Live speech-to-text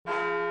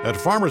At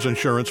Farmers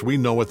Insurance, we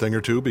know a thing or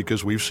two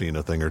because we've seen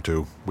a thing or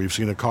two. We've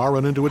seen a car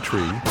run into a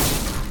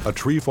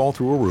tree fall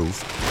through a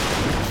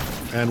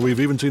roof, and we've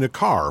even seen a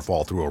car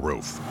fall through a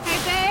roof.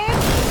 Hey,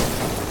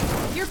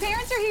 babe! Your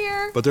parents are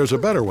here! But there's a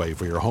better way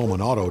for your home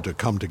and auto to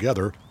come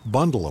together.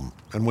 Bundle them.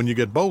 And when you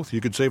get both,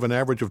 you could save an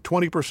average of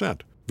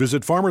 20%.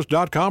 Visit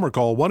farmers.com or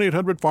call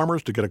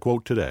 1-800-FARMERS to get a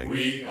quote today.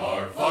 We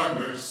are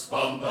farmers.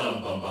 Bum,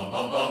 bum, bum, bum,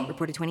 bum, bum.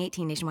 Reported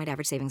 2018 nationwide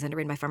average savings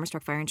underwritten by Farmers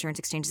Truck Fire Insurance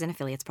Exchanges and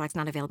Affiliates. Products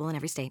not available in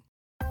every state.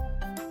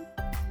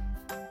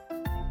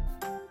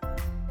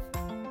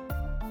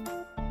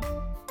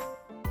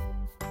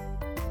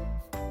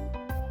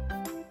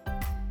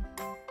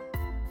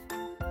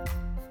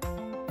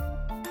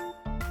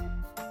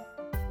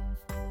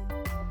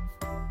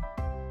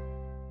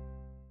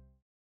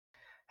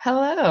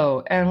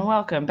 Hello, and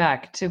welcome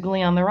back to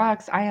Glee on the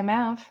Rocks. I am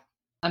Av.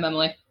 I'm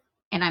Emily.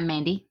 And I'm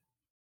Mandy.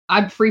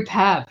 I'm free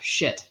Pav.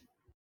 Shit.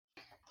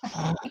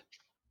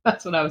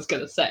 That's what I was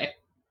going to say.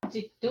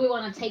 Do we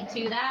want to take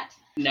to that?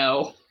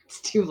 No, it's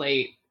too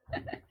late.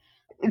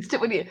 It's too,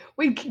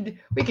 we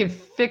can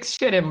fix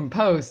shit in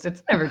post.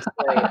 It's never too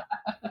late.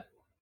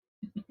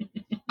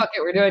 Fuck it,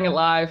 we're doing it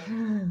live.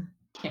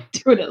 Can't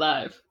do it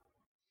live.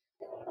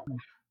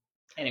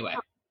 Anyway.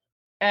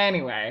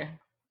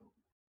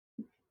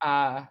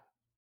 Where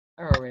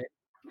are we?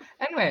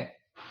 Anyway,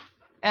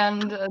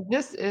 and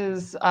this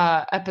is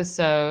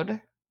episode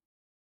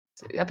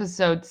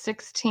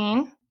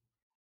 16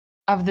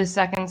 of the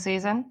second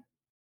season.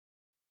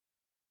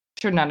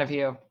 I'm sure none of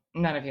you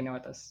know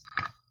what this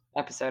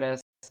episode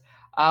is.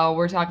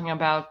 We're talking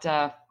about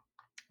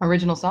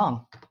original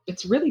song.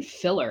 It's really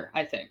filler,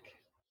 I think.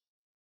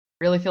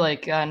 Really feel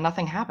like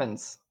nothing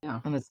happens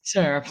in this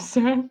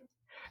episode,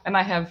 and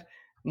I have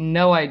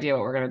no idea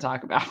what we're going to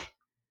talk about.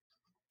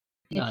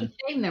 None. It's a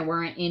shame there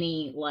weren't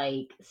any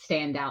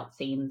standout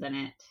scenes in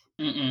it.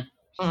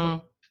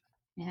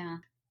 Yeah.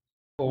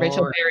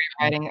 Rachel Berry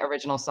writing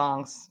original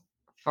songs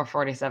for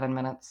 47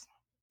 minutes.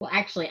 Well,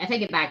 actually, I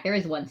take it back. There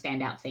is one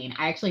standout scene.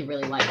 I actually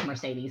really liked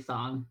Mercedes'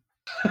 song.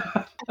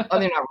 Oh,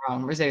 they're not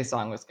wrong. Mercedes'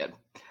 song was good.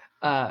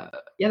 Yeah,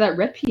 that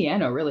red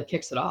piano really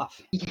kicks it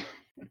off. Yeah.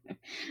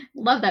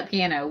 Love that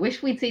piano.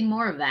 Wish we'd seen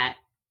more of that.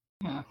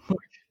 Yeah.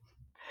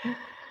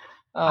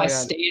 I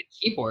stay at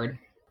keyboard.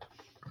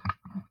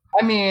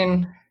 I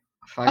mean,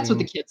 that's what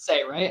the kids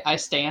say, right? I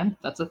stand.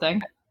 That's a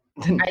thing.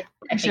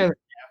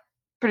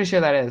 Pretty sure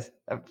that is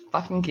a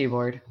fucking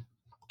keyboard.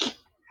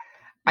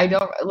 I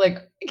don't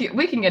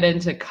we can get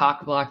into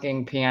cock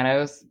blocking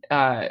pianos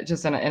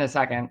just in a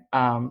second.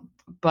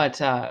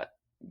 But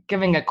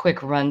giving a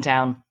quick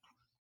rundown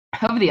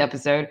of the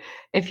episode,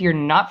 if you're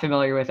not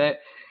familiar with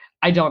it,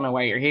 I don't know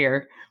why you're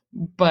here,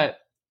 but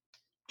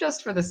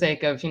just for the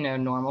sake of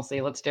normalcy,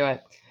 let's do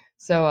it.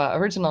 So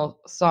original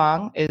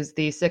song is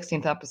the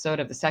 16th episode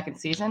of the second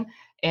season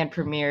and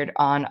premiered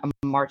on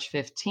March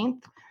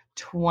 15th,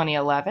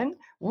 2011.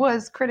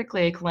 Was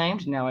critically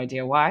acclaimed, no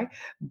idea why,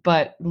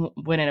 but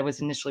when it was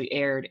initially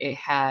aired, it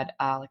had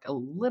a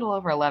little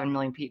over 11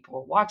 million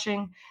people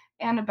watching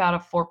and about a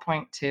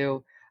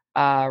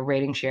 4.2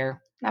 rating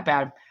share. Not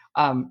bad.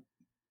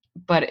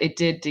 But it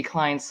did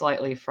decline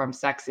slightly from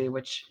Sexy,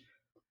 which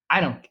I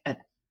don't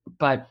get,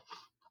 but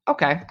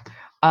okay.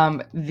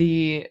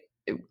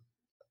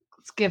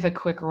 Let's give a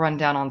quick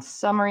rundown on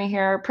summary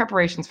here.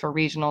 Preparations for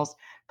regionals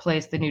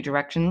placed the New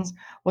Directions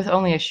with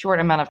only a short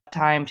amount of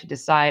time to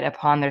decide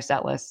upon their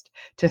set list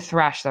to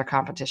thrash their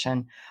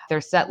competition. Their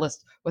set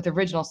list with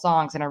original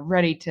songs and are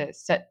ready to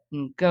set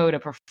and go to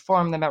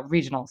perform them at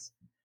regionals.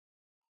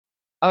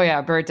 Oh yeah,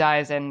 Bird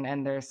dies and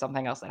there's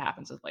something else that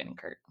happens with Blaine and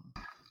Kurt.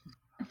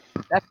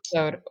 The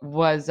episode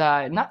was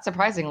not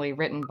surprisingly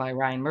written by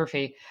Ryan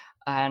Murphy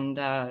and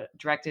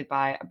directed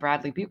by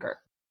Bradley Bucher.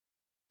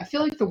 I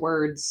feel like the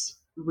words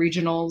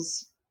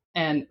regionals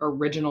and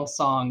original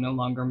song no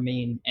longer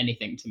mean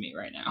anything to me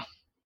right now.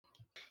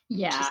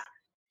 Yeah.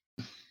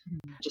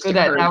 Just So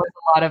that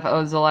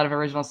was a lot of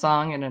original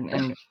song and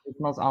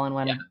originals all in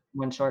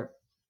one short.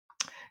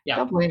 Yeah.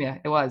 Don't blame you.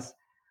 It was.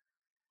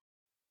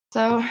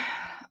 So,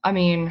 I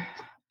mean,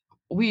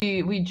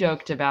 we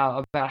joked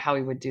about how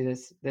we would do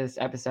this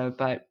episode,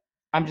 but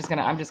I'm just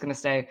gonna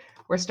say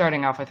we're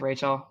starting off with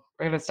Rachel.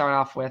 We're gonna start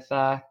off with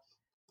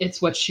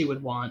it's what she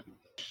would want.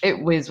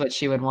 It was what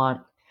she would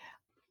want.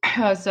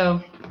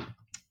 So,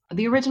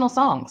 the original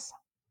songs.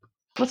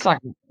 Let's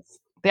talk about this.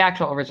 The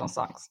actual original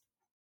songs.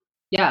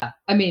 Yeah,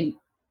 I mean,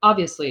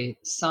 obviously,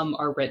 some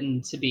are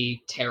written to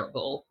be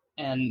terrible,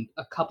 and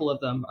a couple of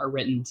them are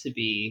written to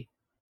be,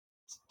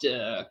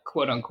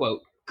 quote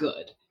unquote,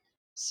 good.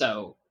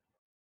 So,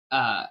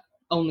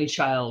 Only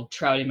Child,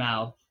 Trouty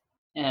Mouth,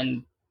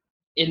 and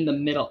in the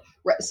middle.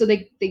 So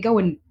they go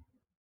in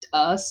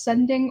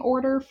ascending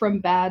order from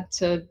bad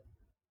to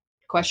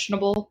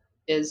questionable.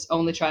 Is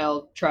Only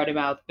Child, Trouty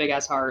Mouth, Big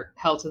Ass Heart,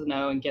 Hell to the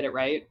No, and Get It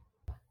Right.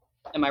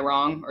 Am I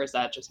wrong, or is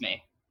that just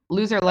me?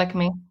 Loser Like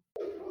Me.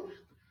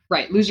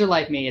 Right, Loser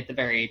Like Me at the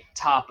very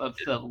top of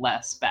the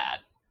less bad.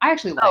 I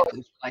actually like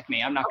Loser Like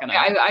Me. I'm not gonna.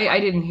 I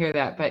didn't hear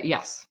that, but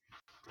yes.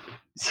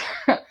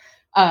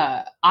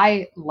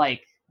 I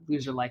like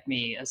Loser Like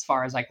Me as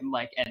far as I can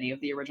like any of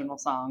the original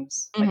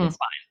songs. Like Mhm. it's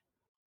fine.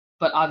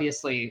 But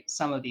obviously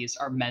some of these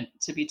are meant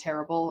to be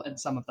terrible and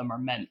some of them are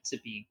meant to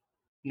be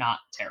not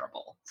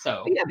terrible.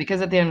 So Yeah,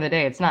 because at the end of the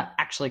day, it's not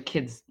actually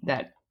kids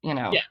that,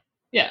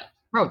 yeah.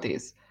 wrote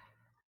these.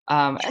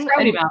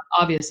 Shrouded Mouth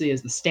obviously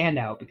is the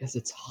standout because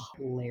it's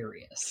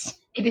hilarious.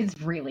 It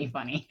is really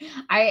funny.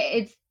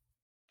 It's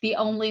the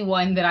only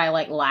one that I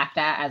like laughed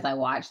at as I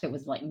watched that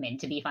was like meant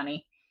to be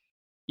funny.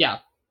 Yeah.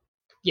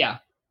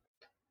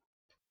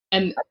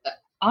 And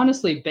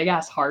honestly, Big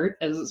Ass Heart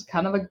is it's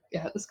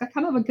got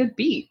kind of a good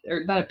beat,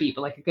 or not a beat,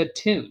 but like a good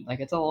tune. Like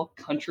it's a little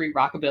country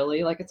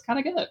rockabilly. Like it's kind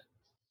of good.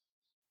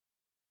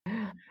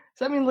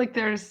 So I mean, like,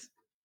 that's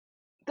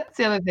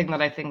the other thing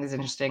that I think is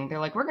interesting. They're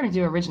like, we're going to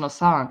do original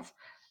songs,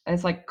 and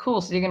it's like,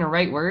 cool. So you're going to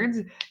write words,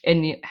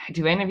 and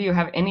do any of you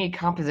have any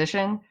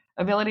composition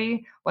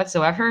ability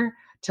whatsoever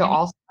to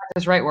also not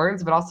just write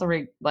words, but also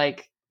write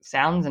like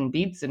sounds and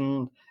beats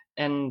and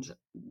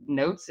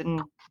notes?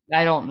 And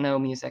I don't know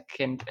music,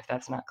 and if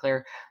that's not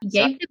clear,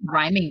 Gave them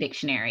rhyming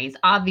dictionaries.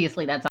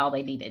 Obviously, that's all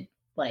they needed.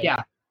 Like,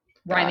 Yeah.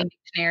 rhyming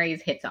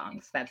dictionaries, hit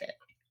songs. That's it.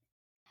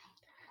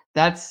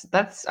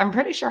 that's I'm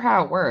pretty sure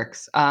how it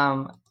works.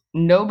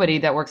 Nobody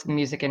that works in the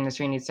music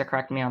industry needs to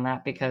correct me on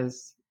that,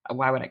 because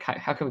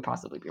how could we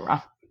possibly be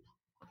wrong?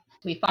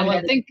 We followed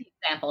I think the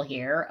example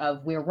here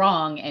of we're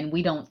wrong and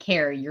we don't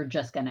care. You're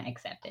just gonna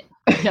accept it.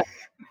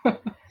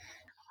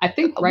 I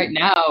think right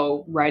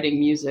now writing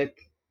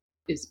music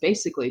is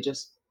basically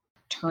just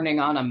turning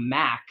on a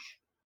Mac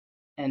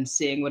and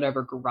seeing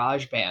whatever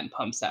GarageBand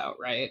pumps out,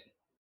 right?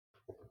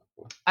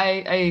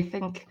 I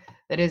think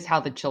that is how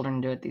the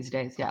children do it these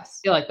days.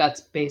 Yes. I feel like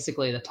that's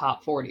basically the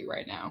top 40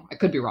 right now. I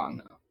could be wrong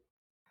though.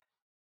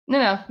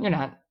 No, you're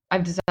not.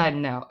 I've decided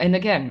no. And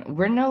again,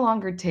 we're no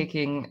longer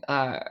taking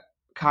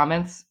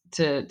comments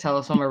to tell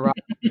us when we're wrong.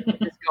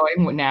 It's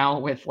going now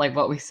with like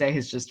what we say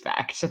is just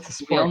fact at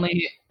this We point.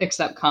 only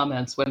accept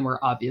comments when we're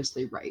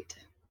obviously right.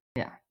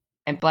 Yeah.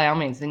 And by all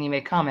means, then you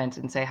make comments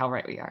and say how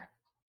right we are.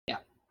 Yeah.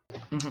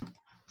 Mhm.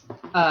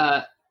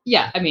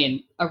 Yeah, I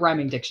mean, a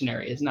rhyming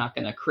dictionary is not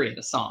going to create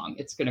a song.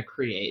 It's going to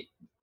create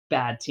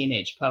bad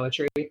teenage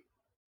poetry,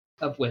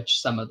 of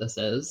which some of this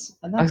is.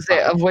 And I would that's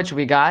say fine. of which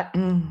we got.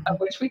 Of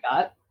which we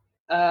got.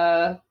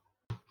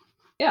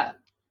 Yeah.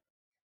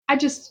 I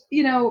just,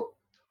 the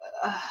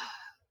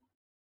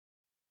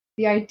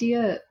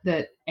idea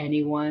that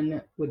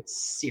anyone would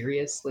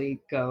seriously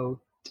go,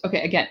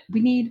 okay, again,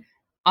 we need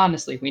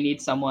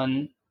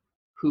someone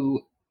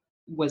who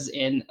was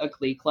in a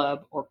glee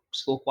club or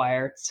school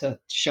choir to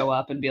show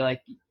up and be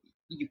like,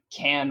 you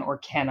can or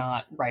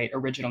cannot write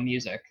original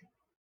music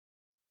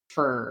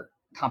for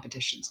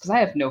competitions, because I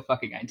have no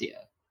fucking idea.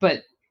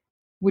 But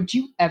would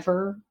you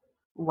ever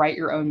write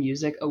your own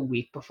music a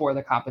week before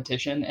the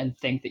competition and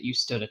think that you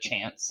stood a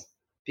chance?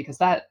 Because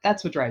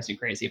that's what drives me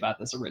crazy about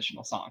this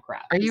original song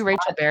crap. Are you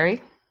Rachel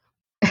Berry?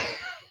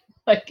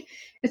 Like,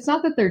 it's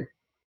not that they're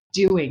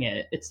doing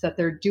it, it's that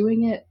they're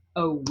doing it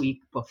a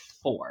week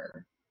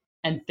before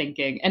and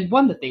thinking, and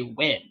one, that they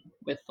win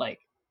with like,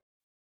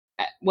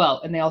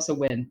 and they also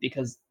win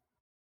because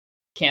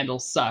Candle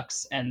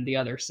sucks and the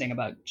others sing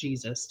about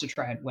Jesus to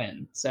try and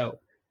win. So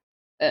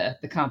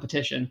the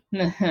competition.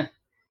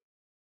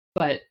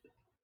 But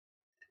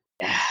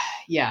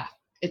yeah,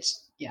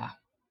 it's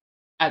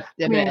I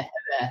mean,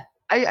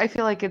 I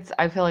feel like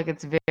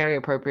it's very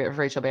appropriate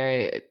for Rachel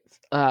Berry,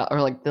 or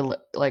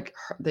like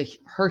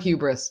her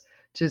hubris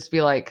to just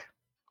be like,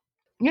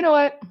 you know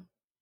what?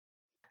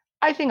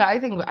 I think I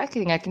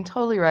can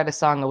totally write a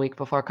song a week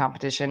before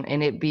competition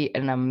and it be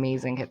an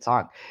amazing hit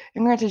song.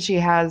 And granted, she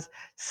has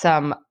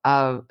some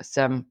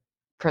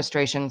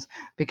frustrations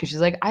because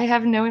she's like, I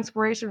have no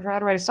inspiration for how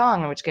to write a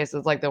song. In which case,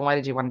 it's like, then why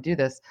did you want to do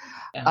this?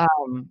 Yeah.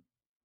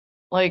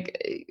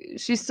 Like,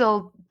 she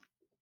still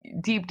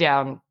deep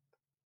down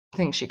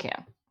thinks she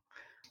can.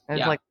 And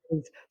it's like,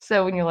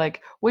 so when you're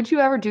like, would you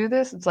ever do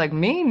this? It's like,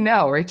 me?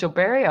 No. Rachel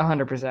Berry?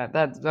 100%.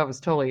 That was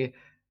totally,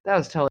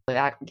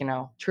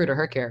 true to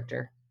her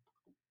character.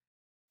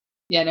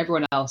 Yeah, and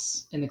everyone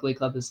else in the Glee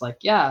Club is like,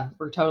 yeah,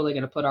 we're totally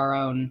going to put our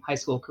own high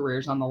school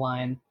careers on the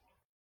line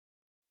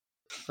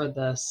for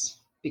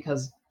this,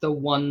 because the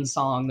one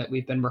song that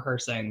we've been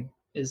rehearsing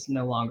is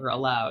no longer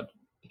allowed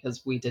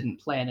because we didn't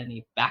plan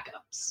any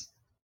backups.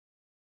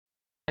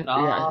 And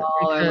all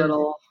our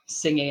little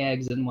singing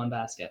eggs in one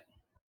basket.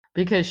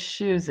 Because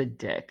Shu's a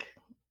dick.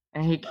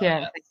 And he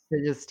can't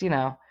just,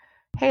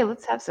 hey,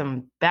 let's have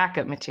some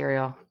backup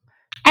material.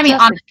 I mean,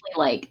 honestly,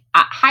 like,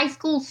 high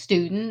school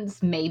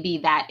students may be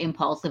that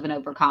impulsive and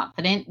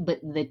overconfident, but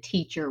the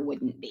teacher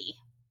wouldn't be.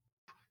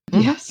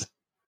 Yes.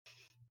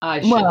 I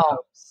should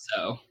hope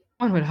so.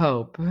 One would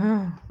hope.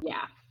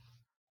 Yeah.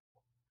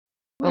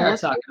 We are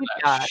talking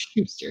about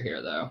Schuster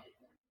here, though.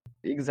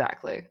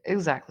 Exactly.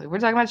 We're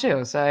talking about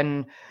Shu. So,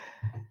 and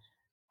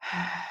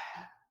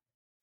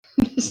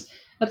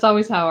that's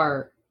always how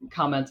our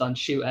comments on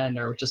Shu end,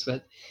 or just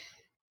with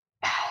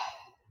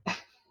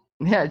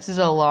yeah, it's just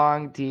a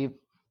long, deep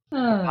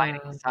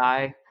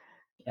sigh.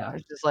 Yeah.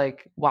 It's just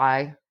like,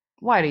 why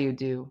do you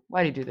do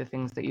the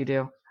things that you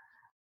do?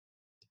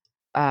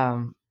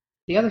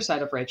 The other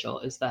side of Rachel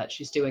is that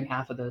she's doing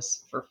half of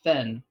this for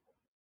Finn.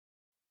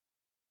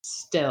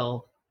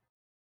 Still,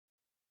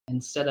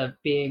 instead of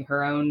being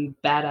her own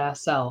badass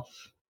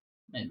self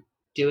and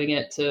doing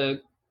it to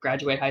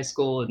graduate high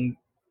school and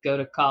go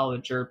to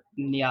college or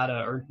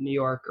NYADA or New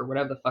York or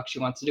whatever the fuck she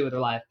wants to do with her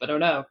life. But oh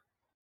no,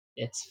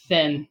 it's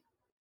Finn,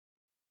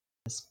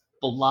 this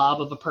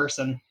blob of a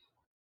person.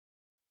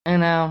 I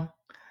know.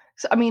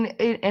 So I mean,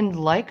 and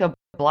like a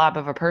blob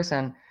of a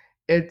person,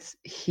 it's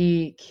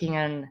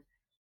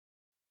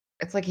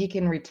like he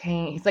can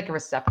retain. He's like a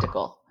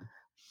receptacle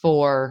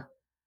for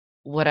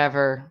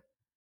whatever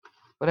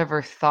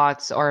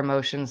thoughts or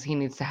emotions he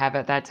needs to have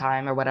at that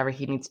time, or whatever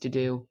he needs to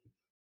do.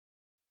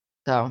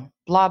 So,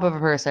 blob of a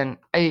person,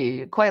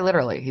 quite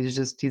literally,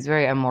 he's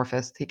very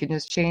amorphous. He can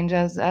just change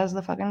as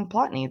the fucking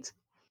plot needs.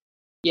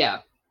 Yeah.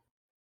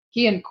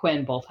 He and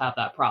Quinn both have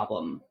that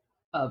problem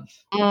of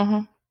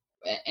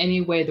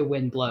any way the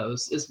wind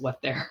blows is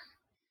what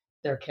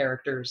their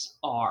characters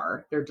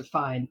are. They're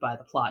defined by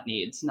the plot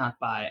needs, not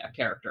by a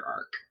character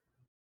arc.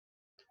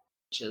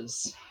 Which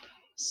is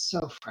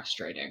so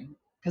frustrating.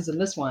 Because in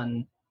this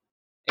one,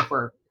 if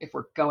we're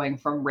going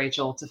from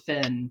Rachel to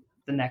Finn,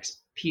 the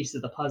next piece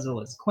of the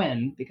puzzle is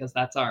Quinn, because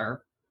that's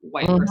our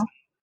white person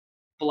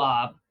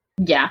blob.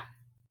 Yeah.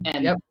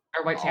 And our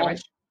white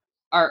sandwich.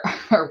 Our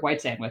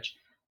white sandwich.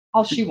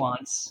 All she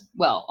wants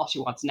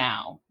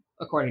now,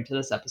 according to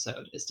this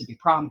episode, is to be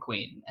prom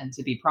queen. And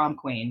to be prom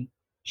queen,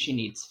 she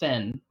needs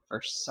Finn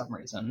for some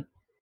reason.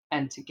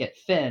 And to get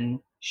Finn,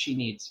 she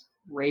needs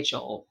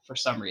Rachel for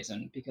some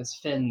reason, because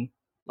Finn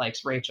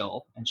likes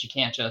Rachel and she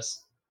can't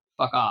just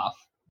fuck off.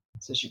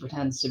 So she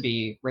pretends to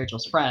be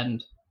Rachel's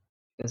friend,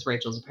 because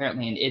Rachel's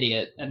apparently an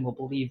idiot and will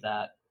believe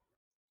that.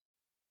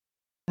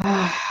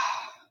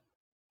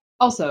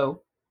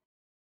 Also,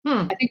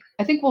 I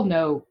think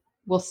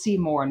we'll see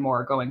more and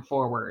more going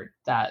forward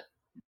that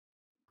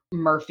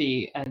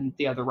Murphy and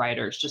the other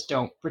writers just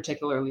don't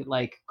particularly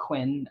like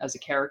Quinn as a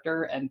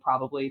character, and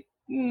probably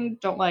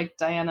don't like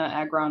Diana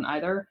Agron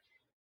either.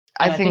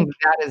 I think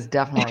that is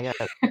definitely it.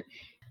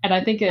 And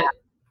I think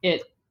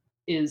it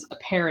is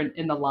apparent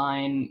in the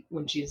line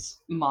when she's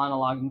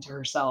monologuing to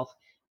herself,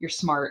 "You're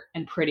smart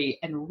and pretty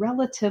and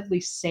relatively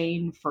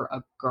sane for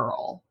a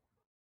girl."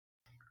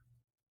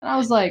 And I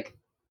was like,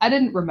 I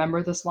didn't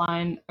remember this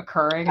line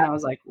occurring, and I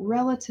was like,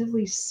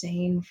 relatively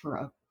sane for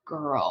a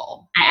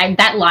girl.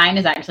 That line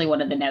is actually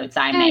one of the notes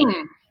I made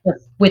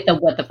with the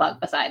what the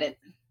fuck beside it.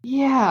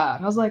 Yeah.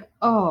 And I was like,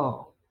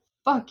 oh,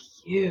 fuck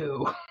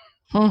you.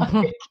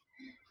 Like,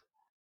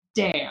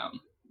 damn.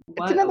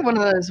 It's another one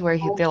of those where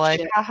they're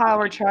like, haha,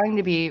 we're trying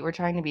to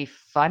be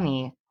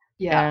funny.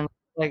 Yeah. And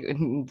like,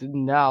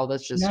 no,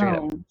 that's just straight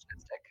up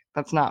autistic.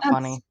 That's not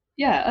funny.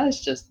 Yeah,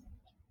 that's just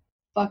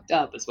fucked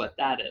up is what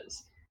that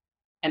is.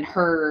 And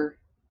her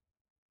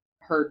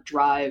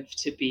drive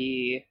to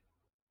be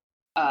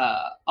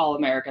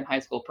all-American high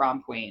school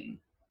prom queen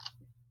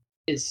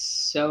is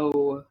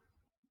so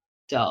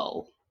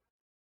dull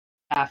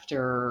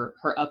after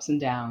her ups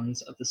and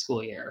downs of the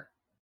school year.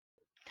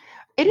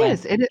 It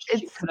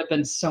could have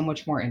been so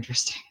much more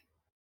interesting.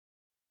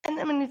 And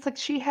I mean, it's like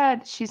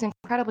she's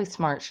incredibly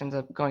smart. She ends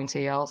up going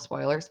to Yale,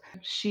 spoilers.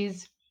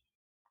 She's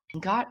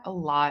got a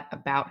lot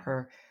about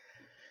her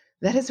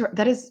that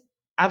is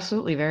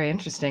absolutely very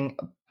interesting,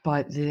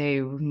 but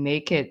they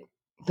make it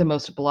the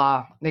most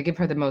blah. They give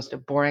her the most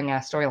boring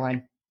ass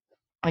storyline.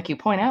 Like you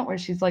point out, where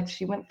she's like,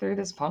 she went through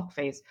this punk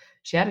phase.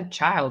 She had a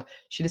child.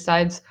 She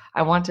decides,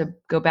 I want to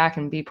go back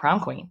and be prom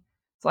queen.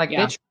 It's like,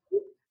 bitch,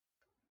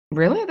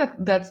 really?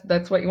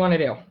 That's what you want to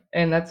do.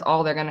 And that's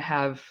all they're gonna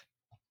have.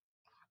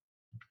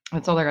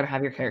 That's all they're gonna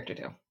have your character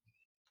do.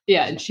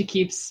 Yeah, and she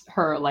keeps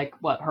her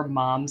her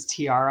mom's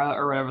tiara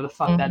or whatever the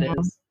fuck that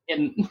is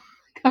in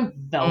a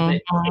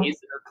velvet case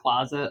in her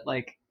closet.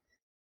 Like,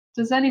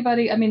 does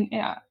anybody? I mean,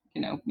 yeah,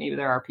 maybe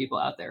there are people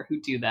out there who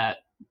do that,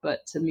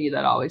 but to me,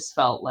 that always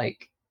felt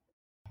like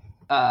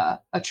a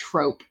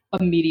trope,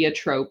 a media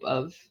trope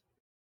of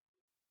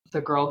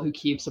the girl who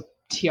keeps a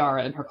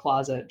tiara in her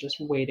closet just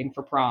waiting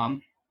for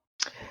prom.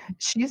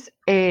 She's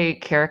a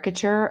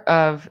caricature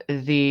of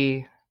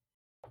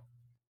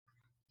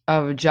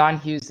John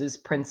Hughes's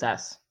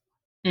Princess.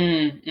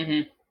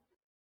 Mm-hmm.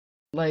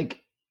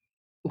 Like,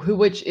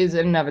 which is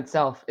in and of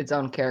itself its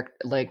own character,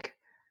 like,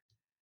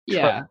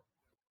 yeah,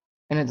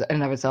 in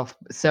and of itself.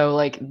 So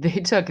like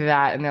they took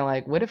that and they're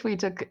like, what if we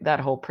took that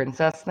whole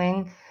princess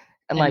thing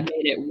and like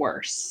made it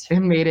worse? It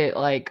made it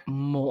like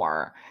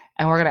more,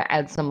 and we're gonna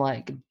add some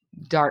like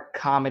dark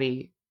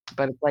comedy,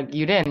 but it's like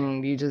you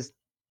just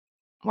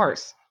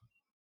worse.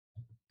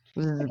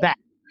 This is bad.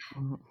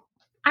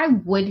 I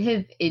would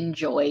have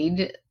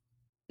enjoyed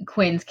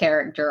Quinn's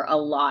character a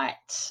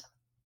lot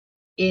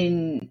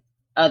in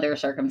other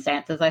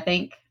circumstances, I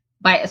think.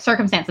 By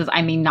circumstances,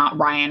 I mean not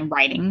Ryan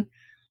writing.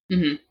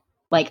 Mm-hmm.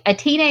 Like a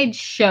teenage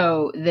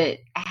show that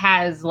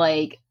has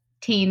like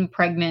teen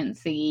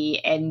pregnancy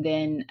and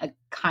then a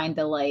kind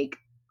of like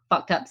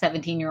fucked up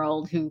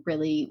 17-year-old who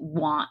really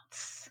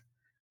wants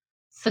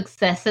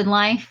success in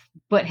life,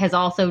 but has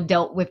also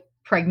dealt with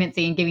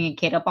pregnancy and giving a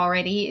kid up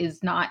already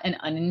is not an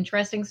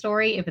uninteresting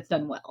story if it's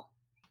done well.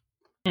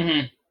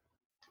 Mm-hmm.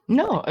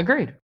 No,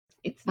 agreed.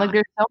 It's Like not.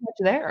 there's so much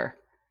there.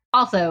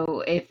 Also,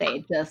 if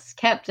they just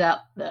kept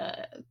up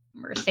the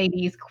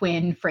Mercedes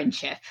Quinn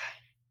friendship,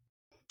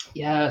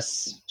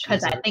 Yes.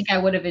 because I Jesus. think I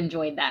would have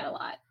enjoyed that a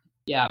lot.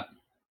 Yeah.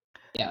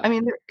 I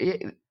mean,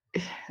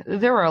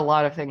 there were a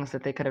lot of things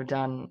that they could have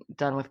done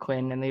with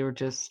Quinn, and they were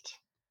just,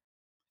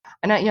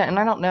 and I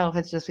don't know if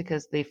it's just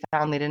because they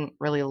found they didn't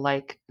really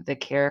like the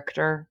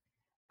character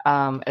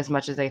as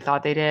much as they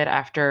thought they did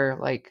after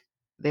like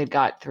they'd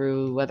got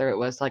through, whether it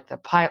was like the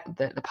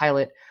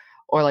pilot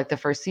or like the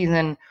first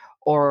season,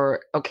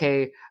 or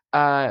okay,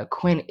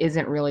 Quinn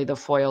isn't really the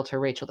foil to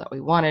Rachel that we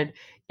wanted.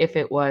 If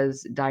it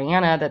was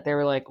Diana that they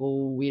were like,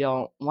 well, we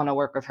don't want to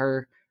work with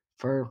her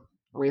for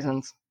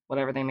reasons,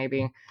 whatever they may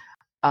be.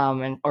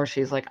 And or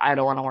she's like, I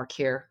don't want to work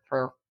here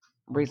for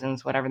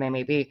reasons, whatever they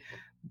may be.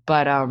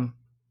 But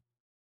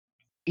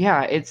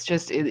yeah, it's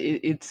just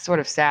it's sort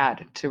of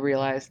sad to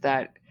realize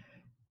that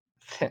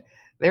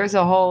there's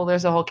a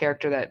whole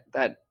character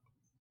that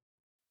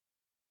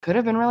could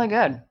have been really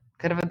good.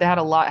 Could have had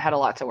a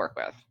lot to work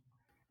with.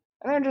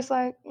 And they're just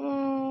like,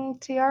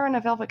 Tiara and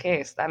a velvet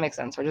case. That makes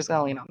sense. We're just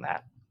gonna lean on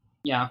that.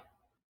 Yeah.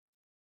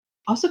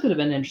 Also could have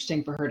been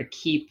interesting for her to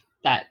keep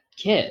that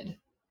kid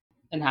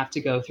and have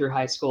to go through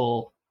high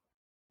school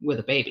with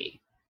a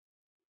baby.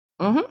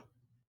 Mm-hmm.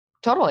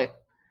 Totally.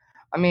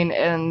 I mean,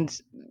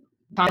 and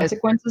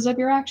Consequences of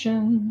your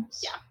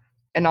actions. Yeah.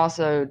 and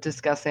also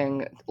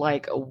discussing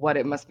like what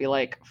it must be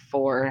like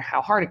for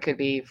how hard it could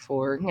be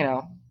for,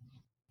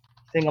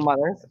 single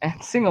mothers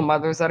and single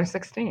mothers that are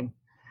 16.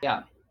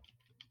 Yeah.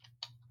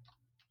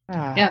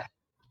 Yeah.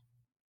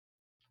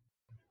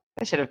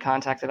 They should have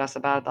contacted us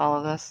about all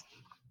of this.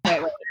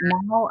 Wait.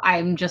 Now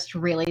I'm just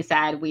really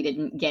sad we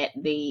didn't get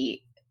the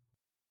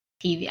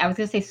TV. I was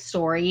going to say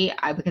story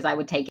because I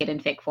would take it in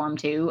fic form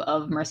too,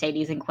 of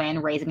Mercedes and Quinn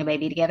raising a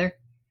baby together.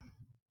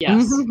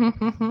 Yes.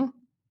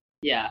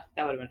 Yeah,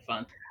 that would have been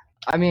fun.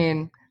 I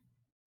mean,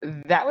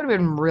 that would have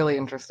been really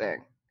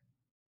interesting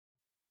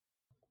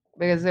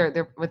because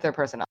they're with their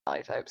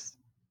personality types.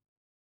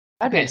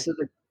 Okay, so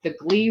the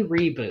Glee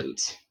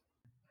reboot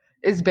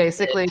is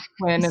basically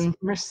Quinn and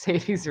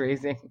Mercedes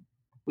raising.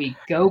 We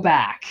go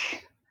back,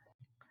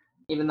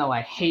 even though I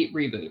hate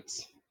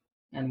reboots,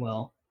 and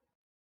will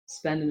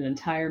spend an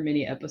entire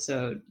mini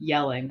episode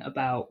yelling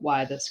about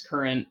why this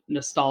current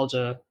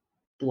nostalgia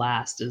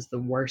blast is the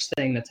worst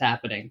thing that's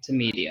happening to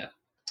media.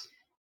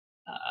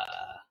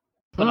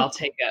 But I'll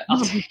take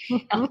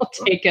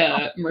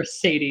a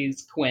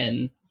Mercedes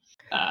Quinn.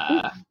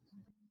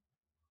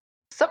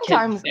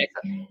 Sometimes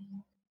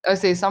I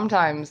say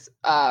sometimes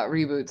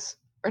reboots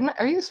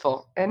are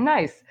useful and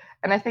nice,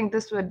 and I think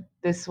this would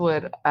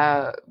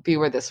be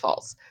where this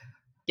falls.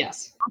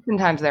 Yes.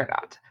 Oftentimes they're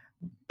not,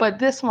 but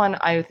this one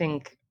I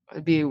think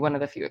would be one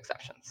of the few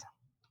exceptions.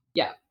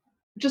 Yeah,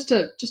 just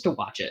to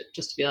watch it,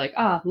 just to be like,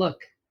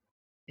 look,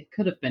 it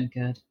could have been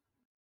good.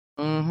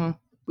 Mm-hmm.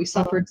 We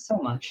suffered so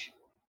much.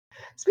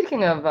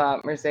 Speaking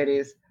of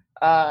Mercedes,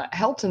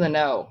 Hell to the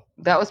No,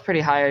 that was pretty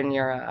high on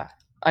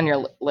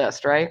your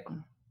list, right?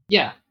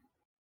 Yeah.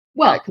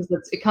 Well, because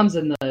it comes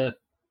in the,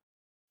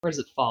 where does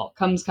it fall? It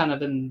comes kind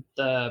of in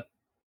the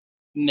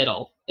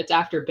middle. It's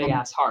after Big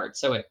Ass Heart,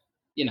 so it,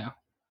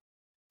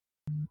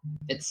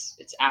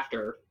 it's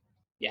after.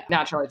 Yeah.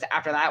 Naturally, it's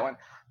after that one.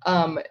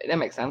 That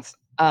makes sense.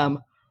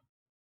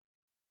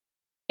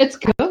 It's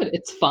good.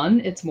 It's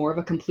fun. It's more of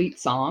a complete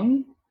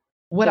song.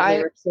 The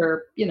lyrics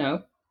are,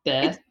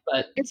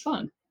 but it's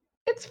fun.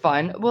 It's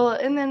fun. Well,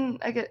 and then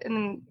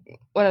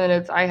one of the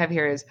notes I have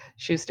here is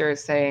Schuster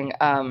is saying,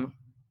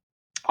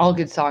 all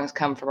good songs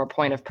come from a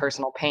point of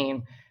personal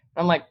pain.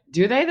 I'm like,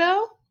 do they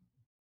though?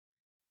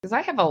 Because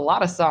I have a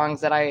lot of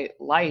songs that I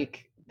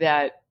like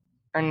that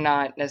are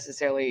not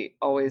necessarily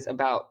always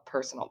about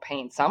personal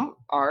pain. Some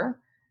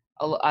are.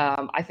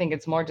 I think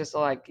it's more just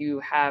like you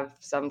have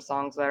some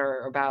songs that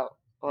are about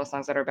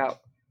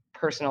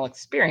personal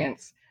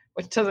experience,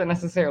 which doesn't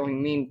necessarily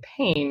mean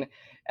pain.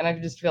 And I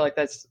just feel like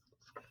that's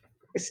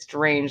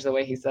strange the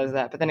way he says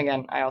that. But then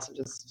again,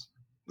 it's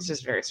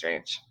just very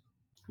strange.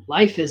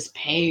 Life is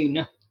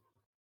pain.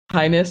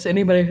 Highness,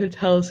 anybody who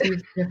tells you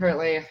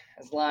differently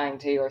is lying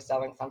to you or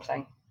selling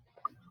something.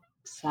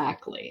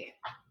 Exactly.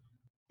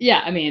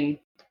 Yeah, I mean,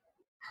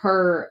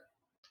 her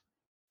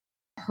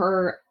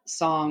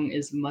song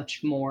is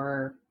much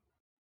more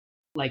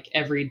like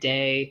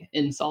everyday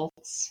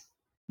insults,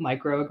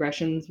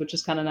 microaggressions, which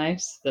is kind of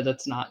nice that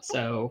it's not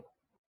so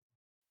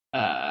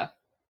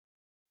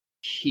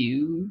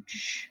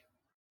huge.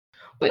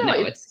 But no,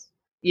 it's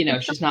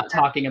she's not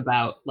talking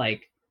about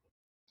like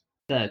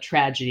the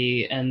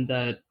tragedy and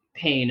the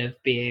pain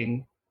of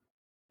being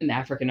an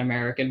African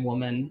American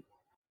woman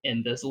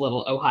in this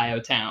little Ohio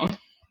town,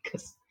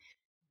 because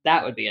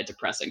that would be a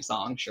depressing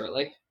song,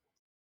 surely.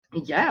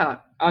 Yeah,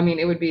 I mean,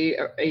 it would be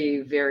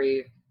a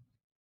very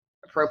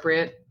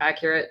appropriate,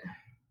 accurate.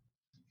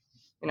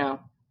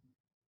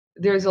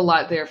 There's a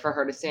lot there for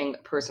her to sing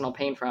personal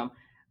pain from.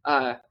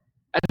 And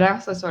I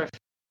also sort of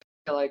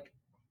feel like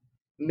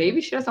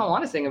maybe she doesn't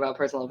want to sing about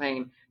personal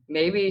pain.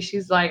 Maybe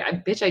she's like,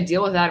 I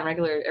deal with that in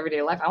regular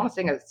everyday life. I want to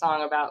sing a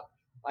song about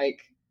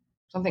like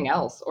something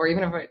else. Or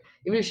even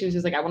if she was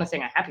just like, I want to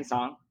sing a happy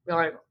song. Be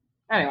like,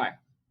 anyway.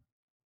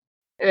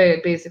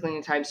 Basically,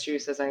 anytime Stu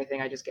says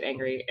anything, I just get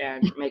angry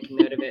and make a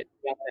note of it.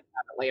 Yeah,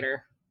 have it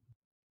later.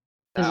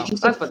 Is So, it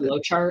just that's a what flow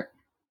chart?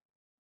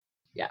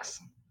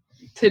 Yes.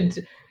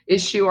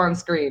 Is Shu on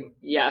screen?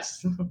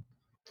 Yes.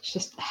 It's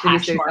just Did he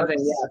hash say marks. something?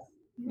 Yes.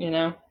 You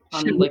know,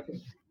 on Should we- like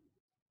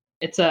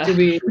it's a Do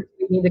we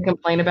need to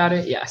complain about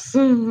it? Yes.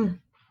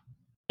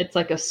 it's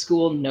like a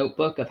school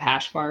notebook of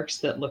hash marks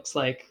that looks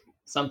like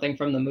something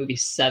from the movie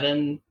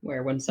Seven,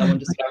 where when someone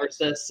discovers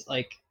this,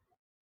 like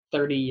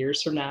 30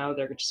 years from now,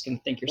 they're just gonna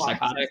think you're What?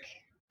 psychotic.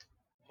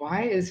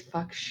 Why is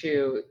fuck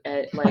Shu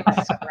like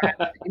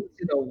scratched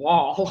into the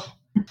wall?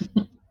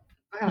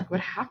 God, what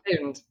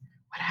happened?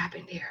 What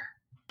happened here?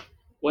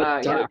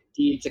 What dark yeah.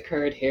 deeds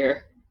occurred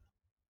here?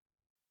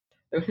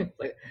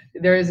 Like,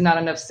 there is not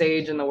enough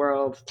sage in the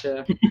world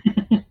to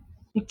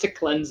To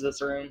cleanse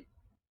this room.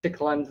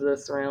 cleanse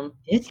this room.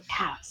 This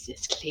house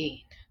is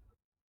clean.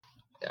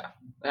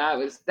 That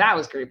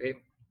was creepy.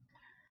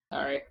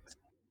 All right.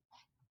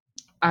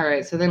 All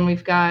right, so then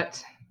we've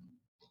got.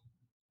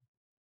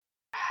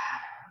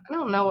 I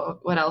don't know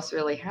what else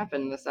really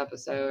happened this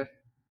episode.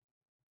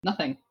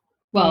 Nothing.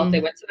 Well, they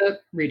went to the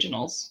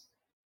regionals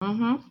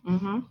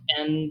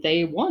and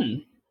they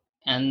won.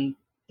 And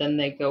then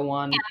they go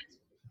on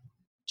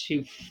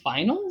to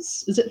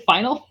finals? Is it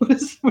final?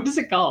 What is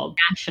it called?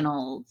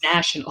 Nationals.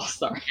 Nationals,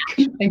 sorry. I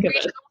couldn't think of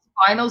it.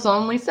 Finals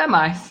only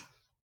semis.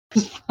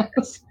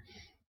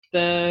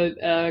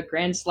 The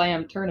Grand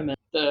Slam tournament,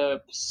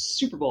 the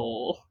Super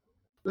Bowl.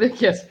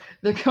 Yes,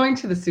 they're going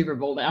to the Super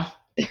Bowl now.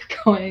 They're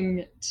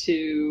going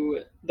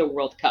to the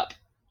World Cup.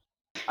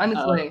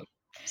 Honestly,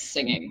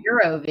 Singing.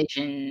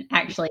 Eurovision.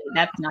 Actually,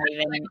 that's not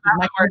even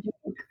much more.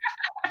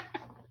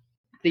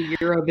 The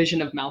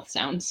Eurovision of mouth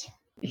sounds.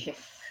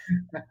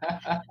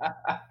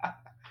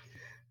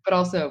 but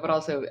also,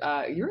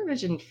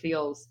 Eurovision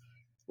feels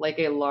like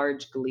a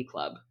large Glee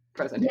Club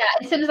presentation.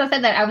 Yeah, as soon as I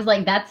said that, I was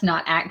like, that's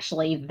not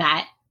actually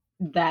that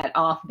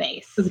off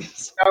base.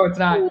 No, it's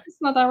not. It's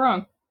not that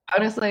wrong.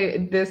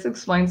 Honestly, this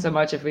explains so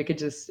much. If we could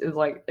just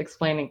like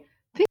explaining,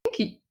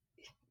 think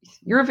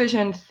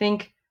Eurovision,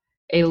 think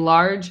a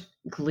large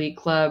Glee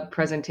Club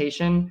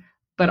presentation,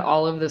 but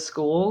all of the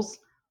schools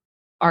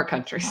are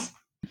countries.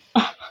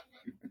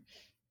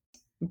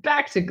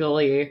 Back to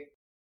Glee.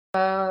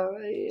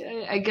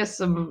 I guess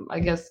a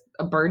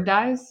bird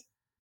dies.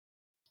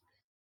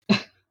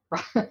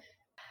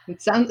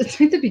 It's like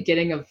the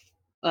beginning of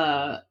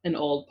an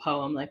old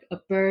poem, like a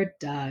bird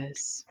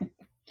dies,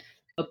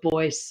 a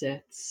boy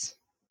sits,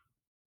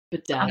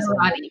 bedazzled.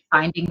 Pavarotti,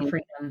 Finding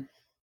Freedom.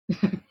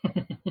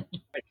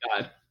 My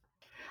God.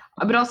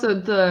 But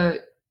also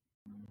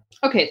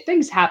Okay,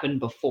 things happen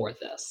before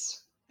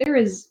this. There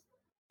is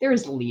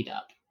lead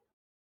up.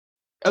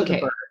 To Okay.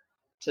 The bird,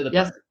 to the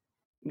Yes. bird.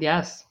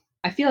 Yes.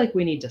 I feel like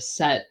we need to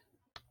set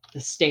the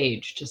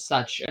stage to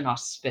such an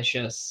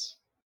auspicious,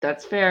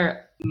 That's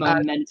fair.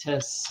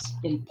 momentous,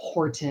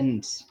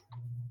 important,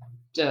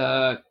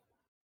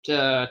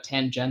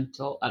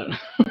 tangential. I don't know.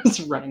 It's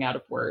running out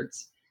of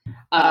words.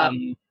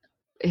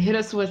 Hit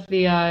us with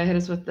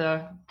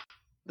the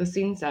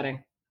scene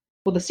setting.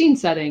 Well, the scene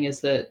setting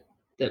is that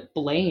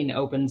Blaine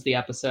opens the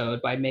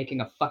episode by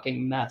making a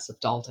fucking mess of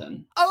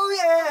Dalton.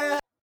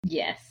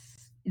 Yes.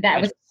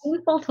 That was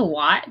painful to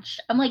watch.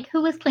 I'm like,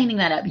 who was cleaning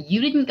that up? You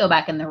didn't go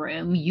back in the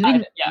room. You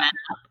didn't clean that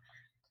up.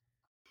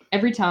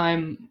 Every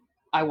time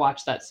I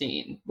watch that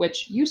scene,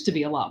 which used to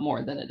be a lot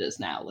more than it is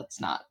now, let's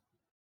not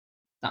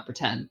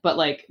pretend, but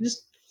like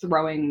just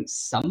throwing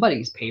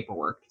somebody's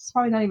paperwork. It's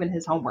probably not even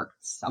his homework.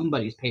 It's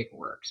somebody's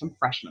paperwork. Some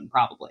freshman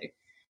probably.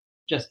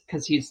 Just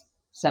because he's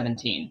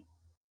 17.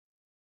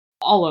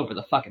 All over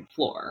the fucking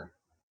floor.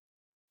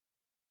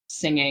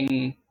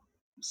 Singing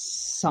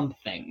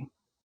something.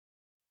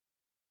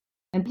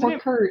 And poor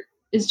Kurt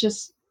is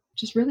just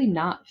really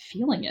not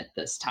feeling it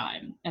this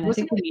time. And I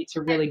think we need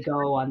to really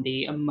go on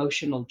the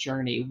emotional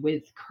journey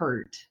with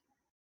Kurt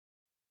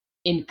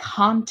in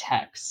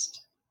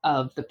context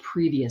of the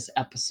previous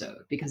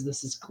episode, because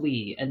this is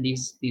Glee, and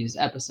these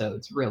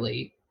episodes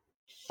really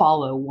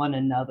follow one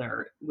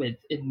another with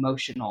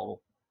emotional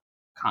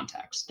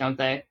context, don't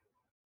they?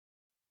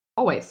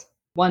 Always.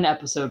 One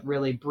episode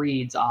really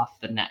breeds off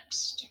the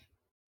next.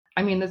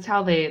 I mean, that's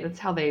how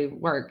they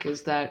work,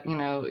 is that,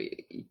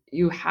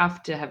 you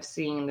have to have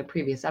seen the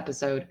previous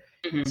episode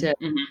to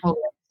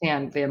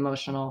understand the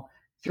emotional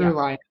through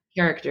line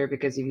character,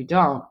 because if you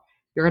don't,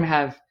 you're going to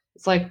have,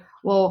 it's like,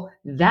 well,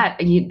 that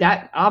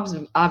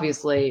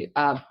obviously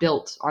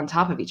built on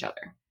top of each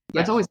other.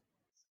 That's always,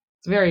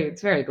 it's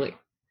very Glee.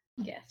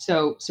 Yes.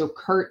 So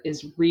Kurt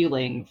is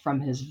reeling from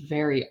his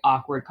very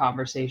awkward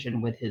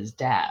conversation with his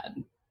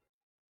dad,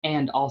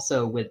 and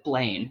also with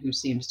Blaine, who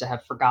seems to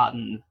have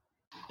forgotten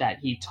that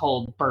he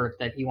told Bert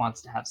that he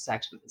wants to have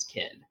sex with his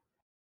kid.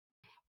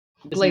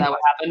 Isn't that what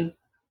happened?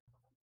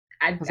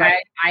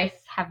 I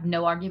have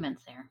no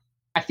arguments there.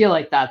 I feel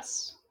like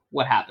that's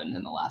what happened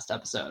in the last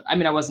episode. I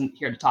mean, I wasn't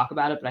here to talk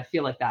about it, but I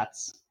feel like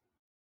that's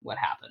what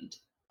happened.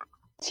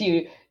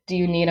 Do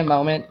you need a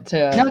moment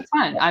to? No, it's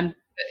fine.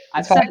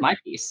 I've fine. said my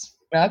piece.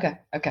 Okay.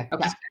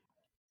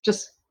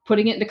 Just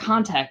putting it into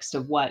context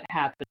of what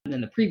happened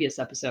in the previous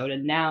episode,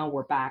 and now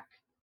we're back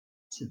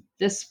to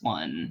this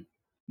one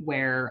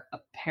where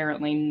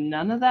apparently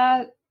none of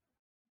that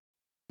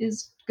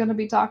is going to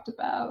be talked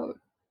about.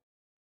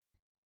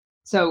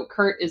 So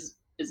Kurt is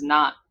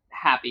not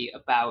happy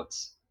about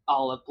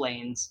all of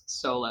Blaine's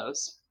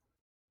solos,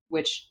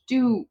 which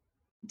to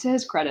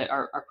his credit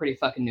are pretty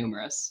fucking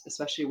numerous,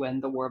 especially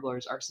when the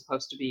Warblers are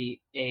supposed to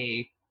be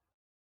a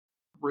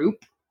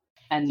group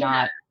and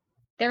not.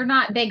 They're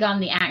not big on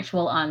the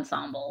actual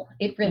ensemble.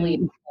 It really is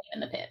Blaine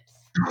and the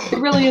Pips. It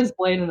really is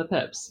Blaine and the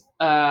Pips,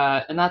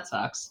 and that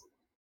sucks.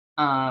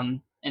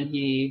 And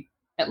he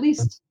at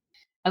least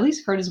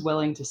Kurt is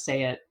willing to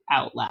say it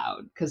out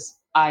loud, because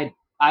I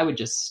would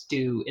just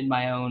stew in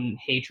my own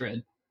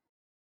hatred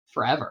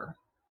forever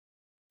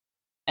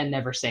and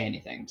never say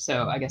anything.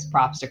 So I guess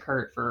props to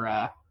Kurt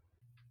for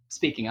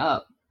speaking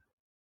up.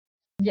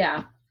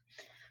 Yeah.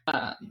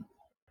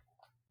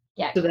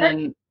 Yeah. So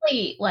then,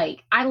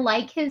 like, I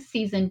like his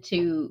season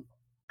 2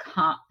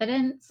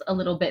 confidence a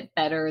little bit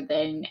better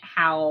than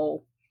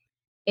how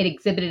it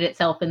exhibited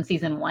itself in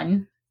season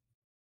 1.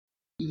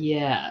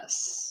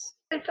 Yes.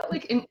 I felt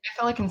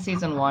like in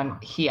season 1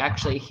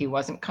 he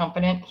wasn't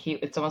confident.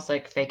 It's almost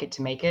like fake it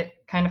to make it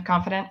kind of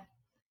confident.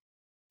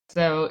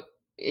 So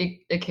it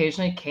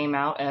occasionally came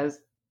out as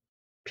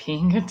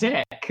being a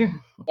dick.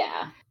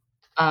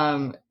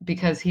 Yeah.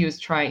 Because he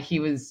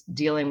was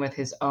dealing with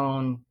his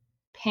own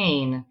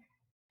pain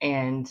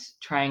and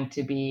trying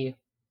to be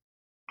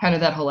kind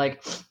of that whole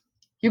like,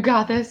 you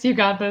got this,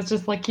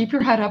 just like keep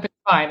your head up,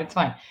 it's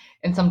fine.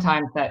 And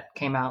sometimes that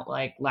came out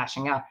like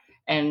lashing out.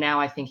 And now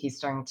I think he's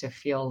starting to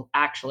feel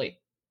actually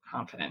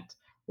confident,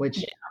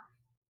 which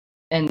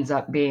ends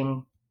up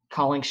being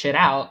calling shit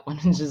out when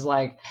it's just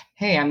like,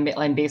 hey,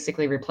 I'm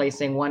basically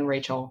replacing one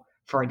Rachel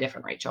for a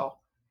different Rachel.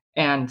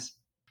 And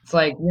it's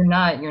like, you're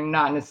not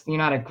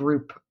a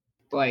group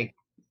like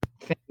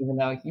thing, even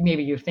though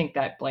maybe you think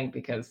that, Blaine,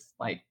 because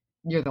like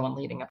you're the one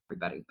leading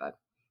everybody, but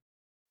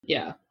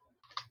yeah.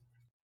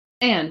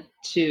 And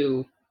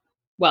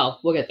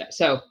we'll get there.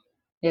 So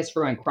I guess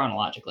we're going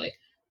chronologically.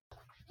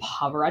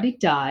 Pavarotti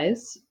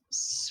dies.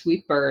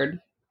 Sweet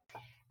bird.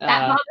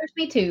 That bothers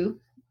me too.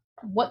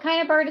 What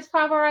kind of bird is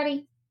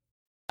Pavarotti?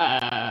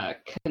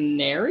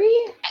 Canary?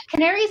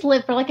 Canaries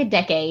live for like a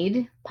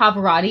decade.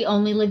 Pavarotti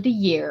only lived a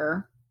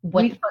year.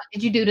 What the fuck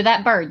did you do to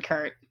that bird,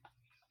 Kurt?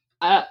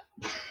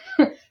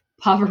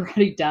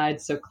 Pavarotti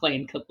died so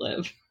Klaine could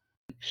live.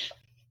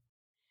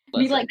 I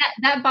mean, like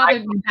that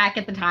bothered me back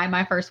at the time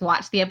I first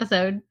watched the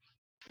episode.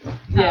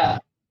 Yeah.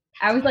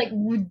 I was like,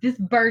 this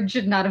bird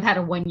should not have had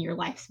a 1-year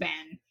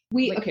lifespan.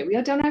 We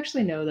don't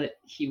actually know that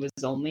he was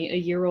only a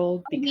year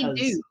old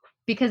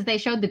because they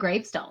showed the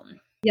gravestone.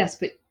 Yes,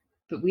 but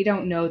we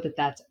don't know that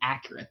that's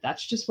accurate.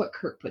 That's just what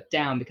Kurt put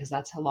down because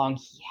that's how long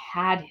he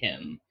had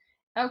him.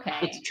 Okay.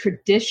 It's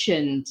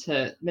tradition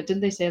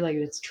didn't they say like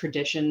it's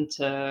tradition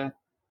to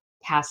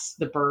pass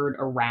the bird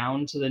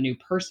around to the new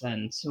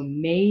person? So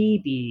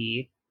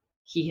maybe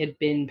he had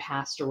been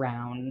passed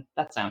around.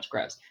 That sounds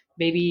gross.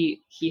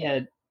 Maybe he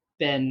had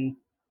been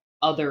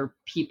other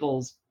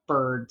people's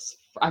birds.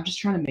 I'm just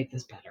trying to make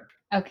this better.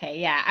 Okay,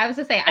 yeah. I was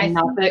to say,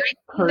 not that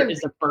Kurt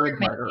is a bird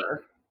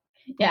murderer.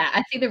 Yeah,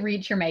 I see the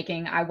reach you're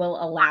making. I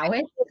will allow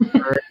it.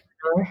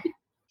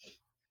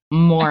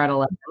 More at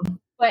 11.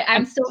 But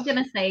I'm still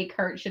going to say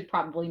Kurt should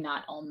probably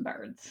not own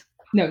birds.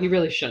 No, he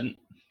really shouldn't.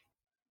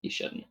 He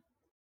shouldn't.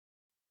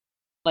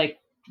 Like,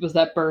 was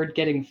that bird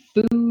getting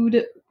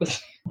food?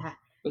 Was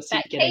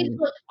that cage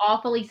looked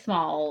awfully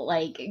small.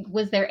 Like,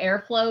 was there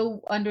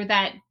airflow under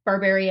that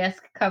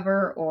Burberry-esque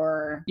cover,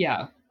 or?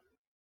 Yeah.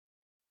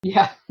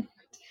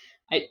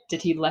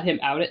 Did he let him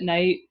out at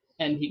night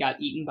and he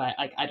got eaten by?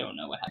 Like, I don't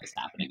know what was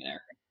happening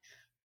there.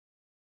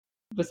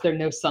 Was there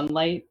no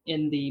sunlight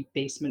in the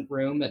basement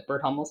room at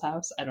Bert Hummel's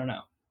house? I don't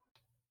know.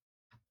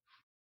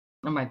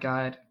 Oh my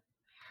god.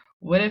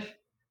 What if?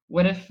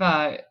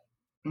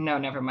 No,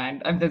 never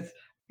mind. I'm just.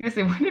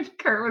 What if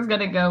Kurt was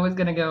gonna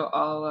go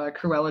all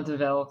Cruella de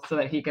Vil so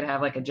that he could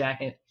have like a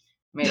jacket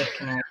made of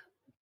canary?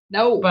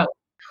 No, but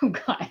oh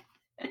god,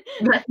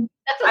 that's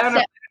a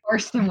step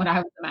worse than what I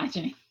was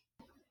imagining.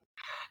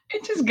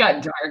 It just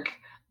got dark.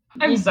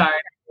 I'm sorry.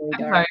 I'm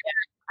sorry. I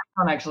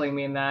don't actually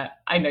mean that.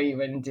 I know you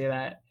wouldn't do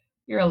that.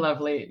 You're a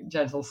lovely,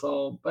 gentle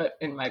soul, but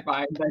in my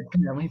mind, that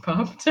clearly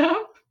popped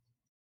up.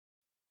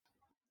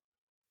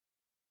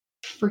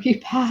 Free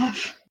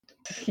Pav.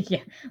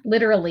 Yeah,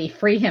 literally,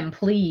 free him,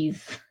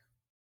 please.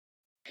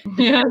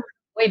 Yeah.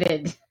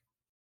 Waited.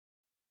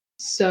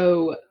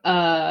 So,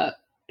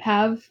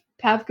 Pav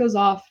goes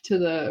off to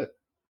the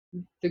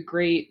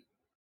great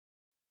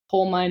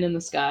coal mine in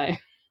the sky,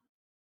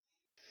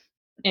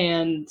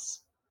 and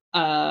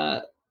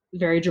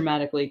very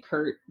dramatically,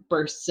 Kurt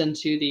bursts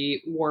into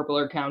the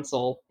Warbler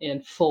Council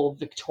in full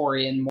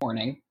Victorian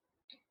mourning,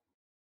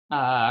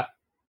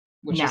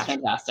 which is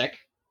fantastic.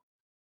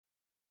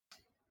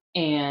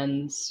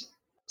 and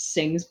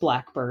sings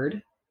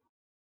Blackbird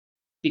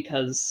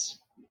because,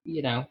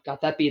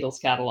 got that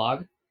Beatles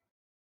catalog.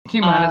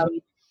 You might as well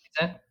use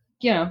it.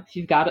 If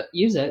you've got it,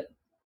 use it.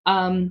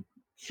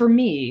 For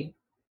me,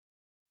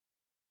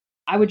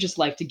 I would just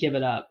like to give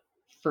it up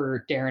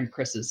for Darren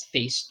Criss's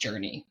face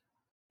journey.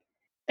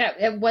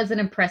 It was an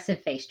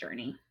impressive face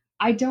journey.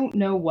 I don't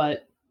know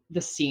what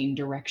the scene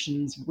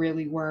directions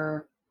really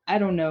were. I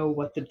don't know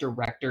what the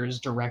director's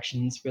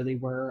directions really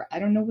were. I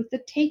don't know what the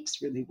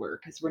takes really were,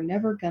 because we're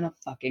never gonna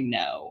fucking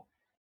know.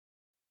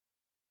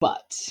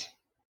 But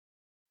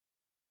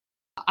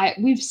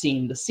we've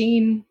seen the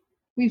scene,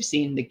 we've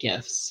seen the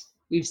GIFs,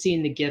 we've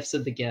seen the GIFs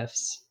of the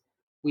GIFs,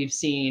 we've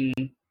seen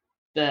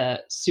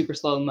the super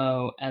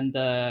slow-mo and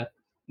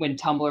when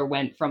Tumblr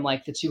went from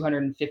like the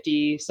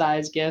 250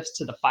 size GIFs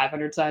to the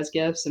 500 size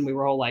GIFs, and we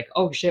were all like,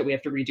 oh shit, we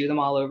have to redo them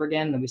all over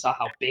again. And then we saw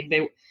how big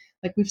they,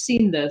 like, we've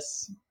seen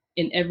this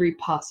in every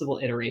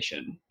possible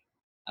iteration.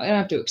 I don't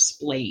have to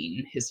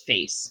explain his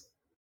face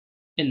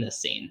in this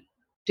scene,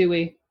 do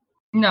we?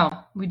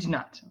 No, we do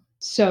not.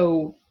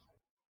 So,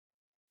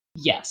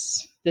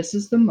 yes, this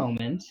is the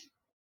moment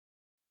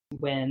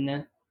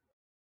when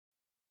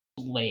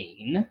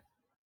Blaine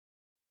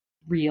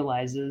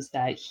realizes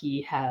that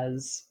he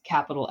has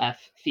capital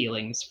F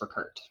feelings for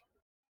Kurt.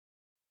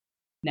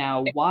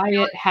 Now, why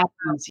it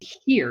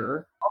happens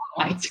here,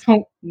 I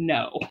don't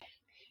know.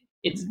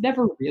 It's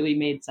never really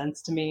made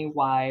sense to me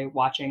why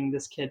watching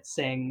this kid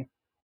sing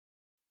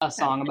a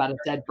song about a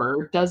dead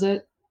bird does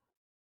it.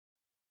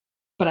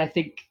 But I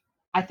think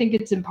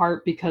it's in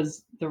part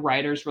because the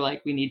writers were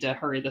like, we need to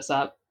hurry this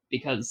up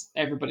because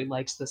everybody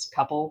likes this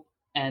couple,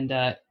 and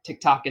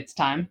TikTok, it's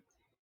time.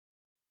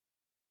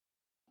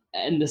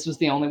 And this was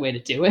the only way to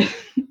do it.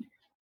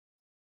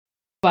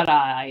 But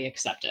I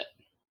accept it.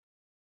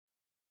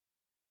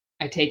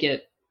 I take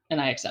it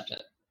and I accept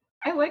it.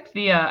 I like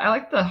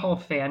the whole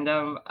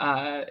fandom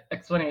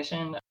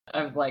explanation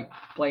of like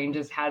Blaine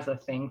just has a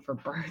thing for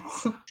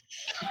birds.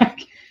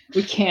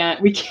 we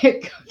can't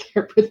go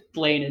there with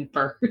Blaine and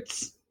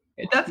birds.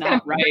 That's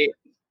not right.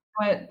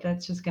 But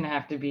that's just gonna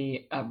have to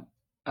be an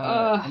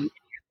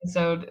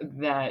episode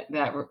that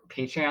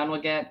Patreon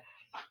will get.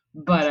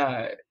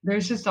 But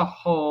there's a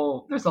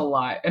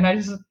lot, and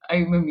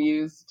I'm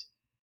amused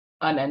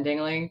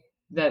unendingly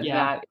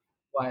that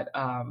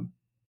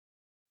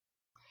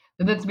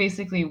that's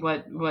basically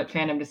what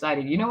fandom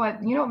decided. You know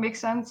what makes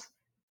sense?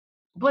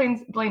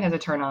 Blaine has a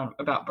turn on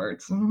about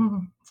birds.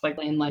 It's like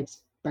Blaine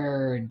likes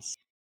birds.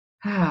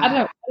 I don't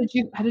know.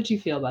 How did you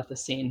feel about the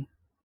scene?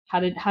 How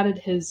did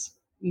his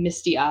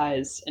misty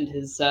eyes and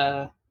his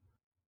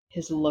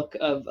look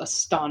of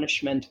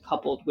astonishment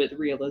coupled with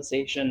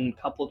realization,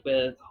 coupled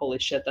with, holy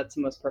shit, that's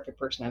the most perfect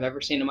person I've ever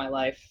seen in my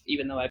life,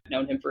 even though I've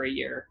known him for a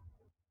year,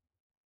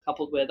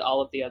 coupled with all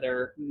of the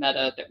other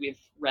meta that we've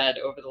read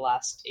over the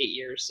last 8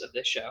 years of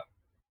this show.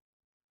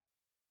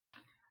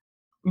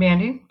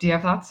 Mandy, do you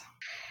have thoughts?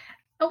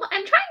 Oh,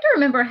 I'm trying to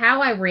remember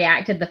how I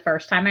reacted the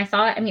first time I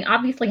saw it. I mean,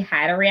 obviously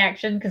had a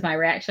reaction because my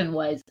reaction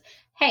was,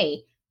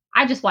 hey,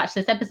 I just watched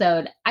this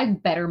episode. I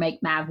better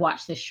make Mav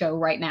watch this show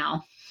right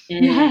now.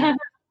 Mm-hmm.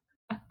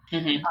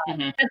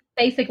 That's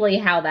basically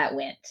how that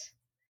went.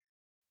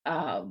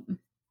 But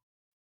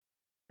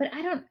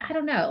I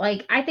don't know.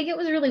 Like, I think it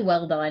was really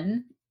well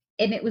done,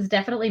 and it was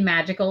definitely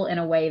magical in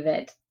a way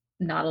that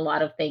not a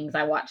lot of things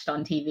I watched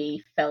on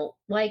TV felt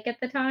like at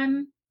the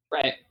time.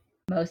 Right.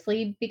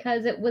 Mostly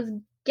because it was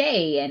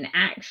gay and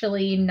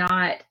actually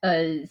not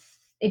it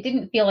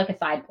didn't feel like a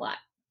side plot.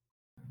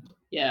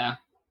 Yeah.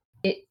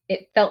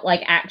 It felt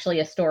like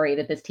actually a story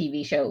that this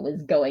TV show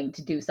was going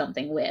to do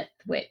something with,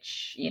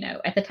 which,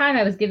 at the time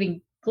I was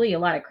giving Glee a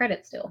lot of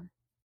credit still.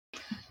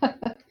 I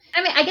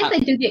mean, I guess they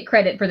do get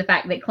credit for the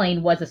fact that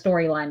Klaine was a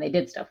storyline they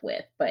did stuff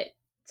with, but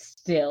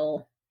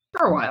still.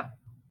 For a while.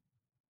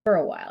 For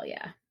a while,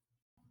 yeah.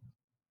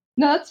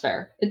 No, that's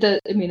fair.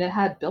 It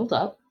had build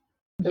up.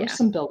 There was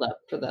some build up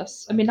for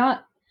this. I mean,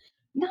 not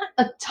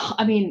a ton.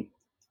 I mean,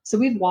 so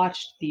we've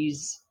watched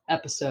these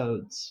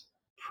episodes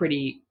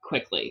pretty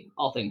quickly,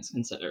 all things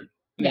considered.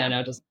 I mean, I know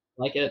it doesn't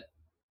like it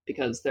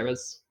because there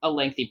was a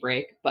lengthy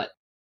break, but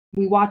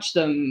we watched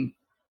them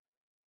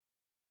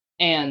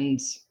and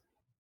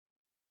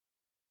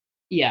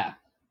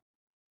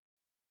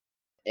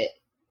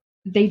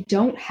they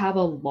don't have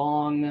a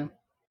long,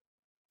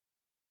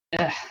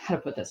 how to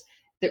put this,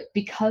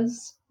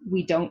 because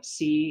we don't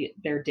see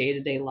their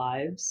day-to-day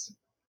lives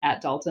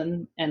at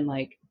Dalton and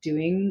like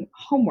doing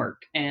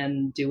homework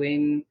and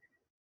doing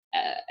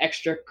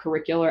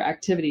extracurricular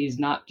activities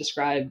not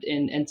described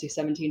in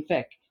NC-17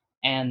 fic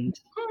and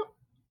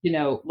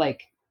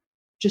like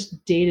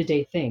just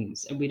day-to-day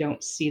things, and we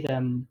don't see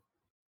them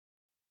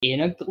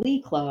in a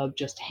Glee club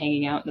just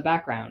hanging out in the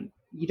background.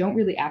 You don't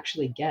really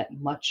actually get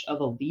much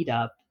of a lead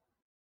up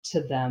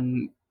to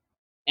them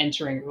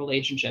entering a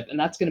relationship, and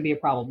that's going to be a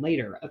problem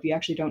later if you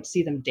actually don't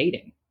see them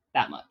dating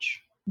that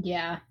much.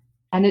 Yeah.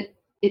 And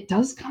it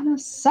does kind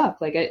of suck.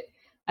 Like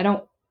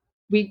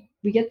we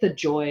the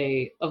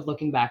joy of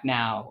looking back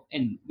now,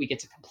 and we get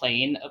to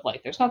complain of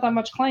like there's not that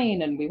much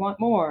Klain and we want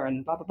more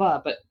and blah blah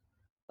blah. But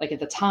like at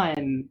the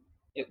time,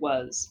 it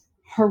was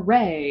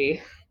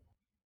hooray!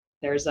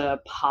 There's a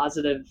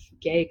positive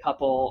gay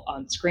couple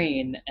on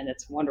screen, and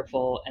it's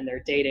wonderful, and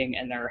they're dating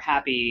and they're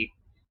happy.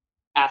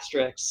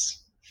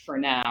 Asterisks for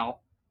now,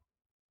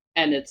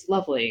 and it's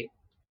lovely.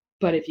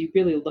 But if you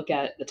really look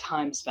at the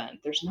time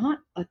spent, there's not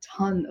a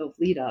ton of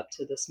lead up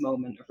to this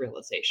moment of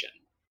realization.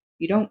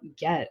 You don't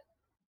get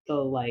the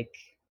like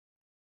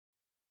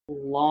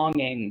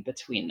longing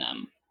between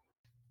them.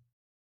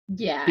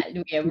 Yeah,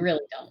 we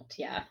really don't.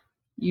 Yeah.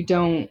 You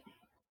don't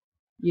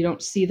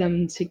see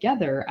them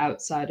together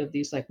outside of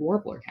these like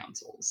Warbler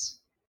councils.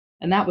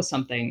 And that was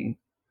something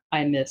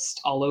I missed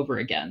all over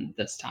again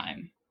this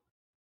time.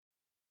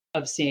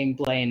 Of seeing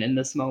Blaine in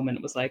this moment,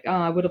 it was like, oh,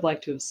 I would have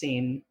liked to have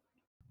seen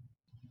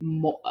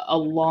a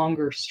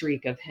longer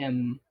streak of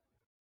him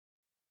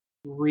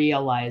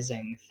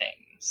realizing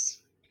things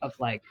of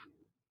like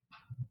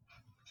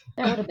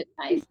That would have been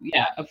nice.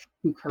 Yeah, of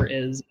who Kurt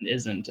is and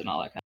isn't and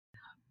all that kind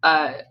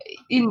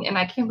and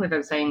I can't believe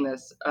I'm saying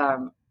this,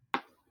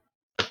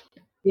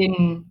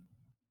 in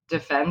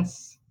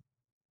defense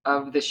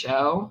of the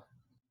show.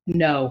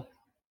 No.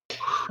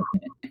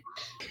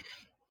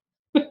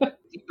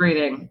 Deep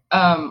breathing.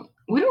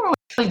 We don't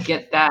really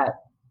get that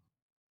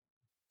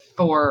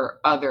for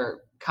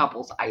other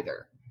couples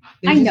either.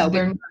 I know,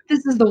 but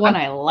this is the one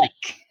I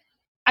like.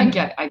 I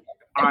get it.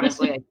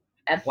 Honestly,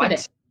 That's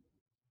what?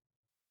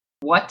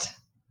 What?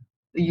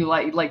 You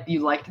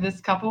liked this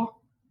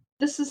couple?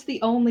 This is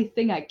the only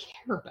thing I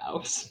care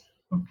about.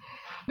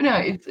 No,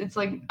 it's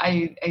like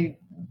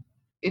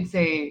it's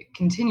a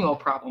continual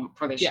problem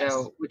for the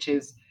show, which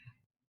is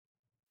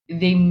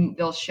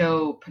they'll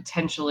show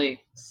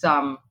potentially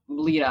some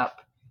lead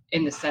up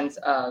in the sense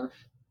of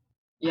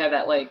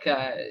that like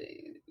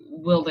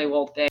will they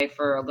won't they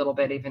for a little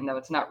bit, even though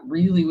it's not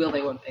really will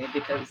they won't they,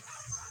 because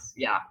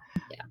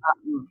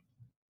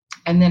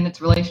and then it's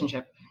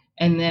relationship,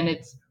 and then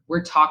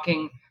we're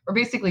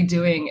basically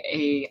doing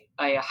a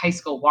high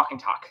school walk and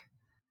talk,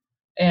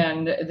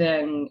 and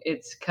then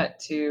it's cut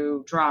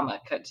to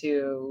drama, cut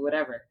to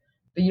whatever,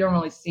 but you don't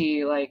really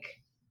see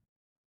like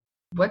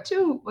what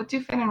do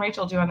Finn and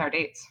Rachel do on their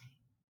dates.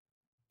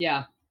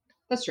 Yeah,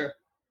 that's true.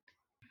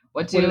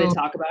 What do they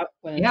talk about?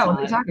 What do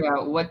they talk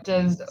about? What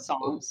does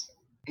songs?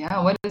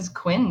 Yeah, what does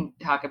Quinn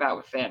talk about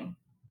with Finn?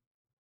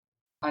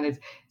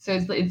 So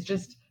it's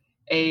just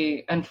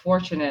a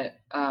unfortunate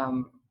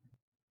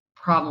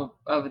problem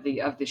of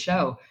the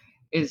show,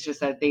 is just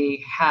that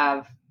they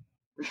have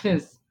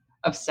this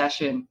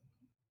obsession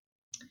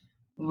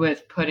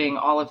with putting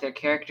all of their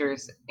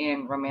characters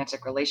in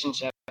romantic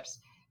relationships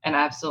and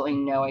absolutely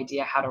no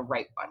idea how to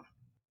write one.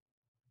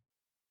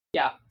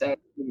 Yeah. So,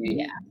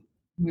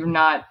 you're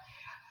not.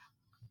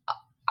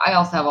 I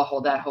also have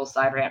that whole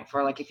side rant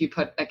for like, if you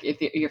put like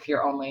if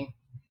your only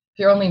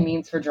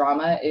means for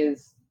drama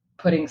is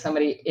putting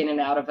somebody in and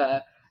out of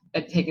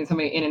taking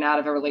somebody in and out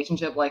of a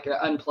relationship, like you're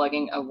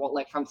unplugging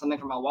from something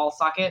from a wall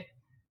socket.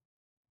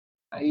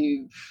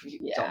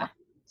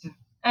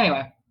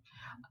 Anyway,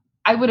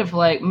 I would have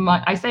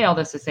I say all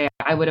this to say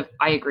I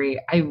agree.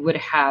 I would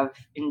have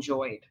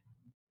enjoyed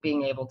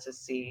being able to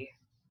see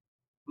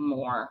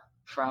more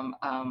from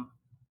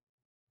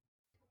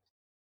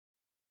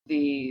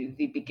the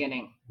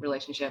beginning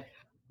relationship.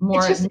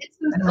 More. It's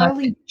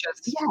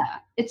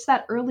it's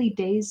that early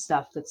days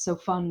stuff that's so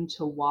fun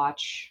to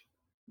watch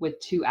with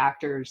two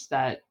actors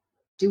that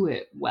do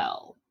it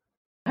well.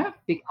 Yeah.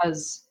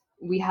 Because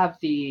we have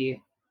the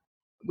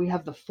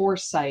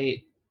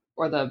foresight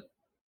or the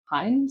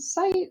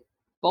hindsight,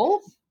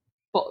 both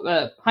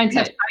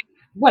hindsight,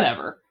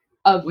 whatever,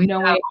 of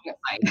knowing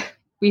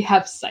we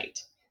have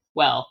sight.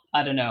 Well,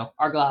 I don't know.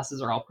 Our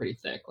glasses are all pretty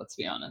thick. Let's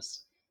be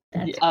honest.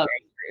 That's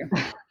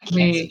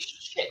we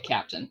shit,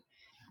 Captain.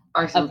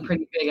 Are some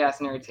pretty big ass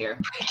nerds here.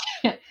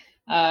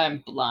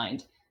 I'm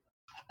blind.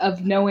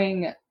 Of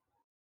knowing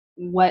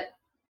what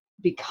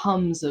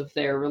becomes of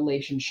their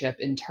relationship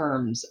in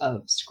terms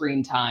of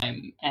screen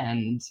time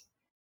and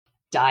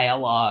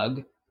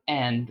dialogue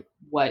and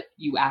what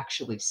you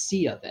actually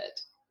see of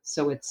it.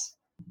 So it's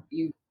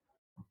you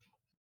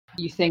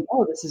think,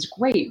 oh, this is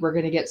great, we're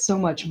going to get so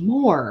much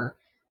more,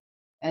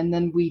 and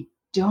then we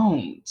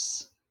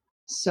don't.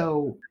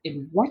 So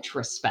in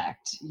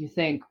retrospect, you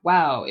think,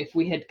 wow, if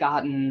we had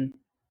gotten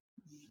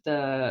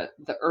the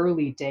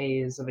early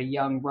days of a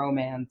young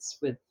romance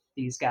with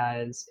these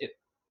guys, it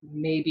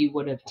maybe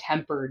would have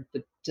tempered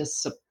the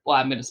well,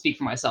 I'm going to speak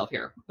for myself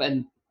here,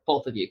 and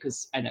both of you,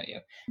 because I know you,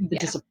 the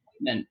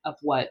disappointment of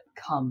what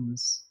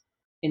comes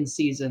in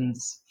season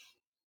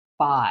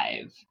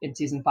 5,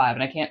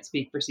 and I can't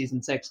speak for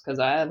season 6 because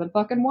I haven't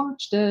fucking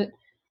watched it.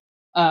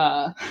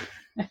 And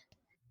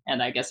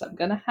I guess I'm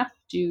gonna have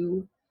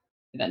to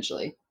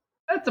eventually.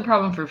 That's a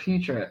problem for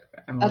future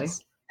Emily.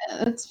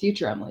 That's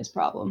future Emily's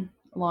problem,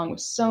 along with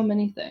so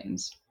many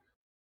things.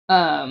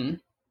 So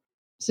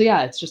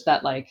yeah, it's just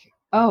that like,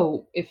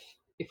 oh, if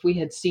we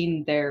had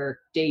seen their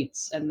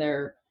dates and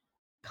their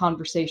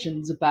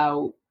conversations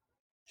about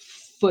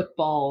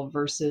football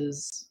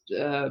versus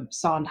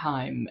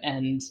Sondheim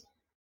and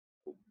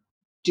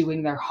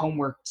doing their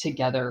homework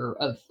together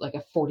of like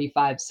a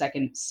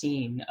 45-second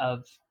scene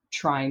of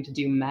trying to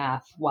do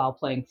math while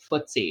playing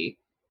footsie,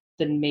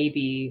 then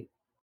maybe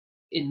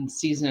in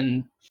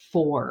season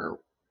 4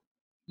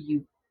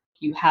 you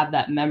have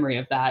that memory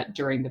of that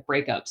during the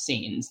breakup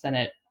scenes, then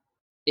it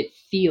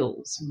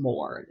feels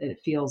more.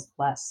 It feels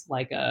less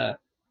like an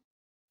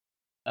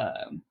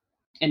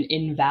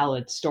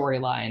invalid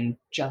storyline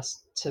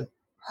just to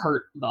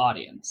hurt the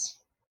audience.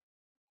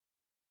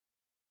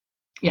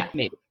 Yeah,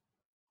 maybe.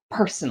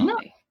 Personally, no.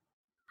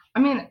 I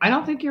mean, I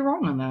don't think you're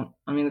wrong on that.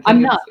 I mean,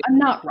 I'm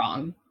not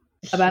wrong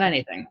about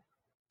anything.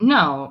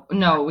 No,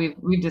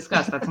 we've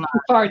discussed that's not.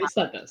 I've already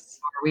said this.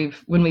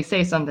 When we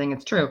say something,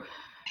 it's true,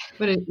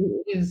 but it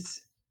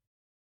is.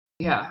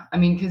 Yeah, I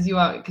mean,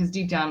 because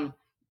deep down,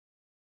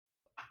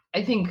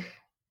 I think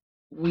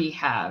we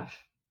have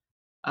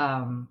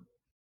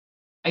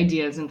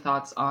ideas and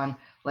thoughts on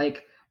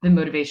like the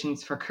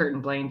motivations for Kurt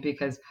and Blaine,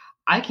 because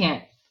I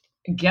can't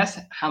guess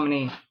how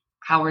many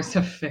hours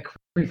of fic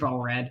we've all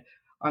read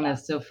on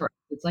this. So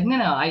it's like,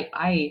 no,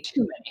 I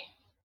too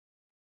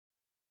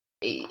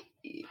many.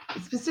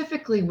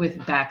 Specifically with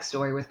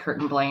backstory with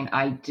Kurt and Blaine,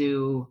 I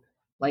do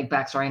like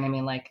backstory, and I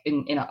mean like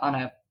on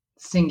a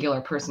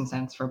singular person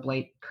sense for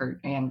Kurt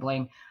and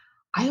Blaine.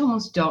 I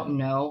almost don't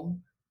know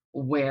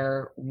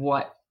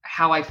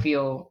how I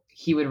feel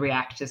he would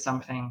react to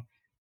something,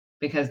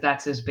 because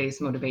that's his base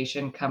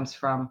motivation comes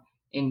from,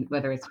 in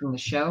whether it's from the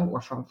show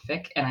or from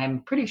fic, and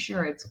I'm pretty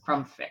sure it's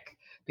from fic,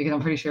 because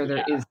I'm pretty sure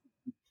there is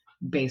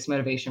base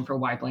motivation for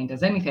why Blaine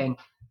does anything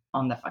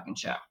on the fucking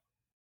show.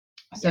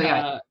 So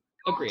yeah,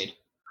 agreed.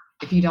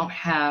 If you don't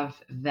have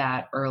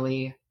that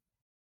early,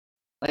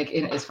 like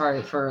as far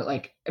as for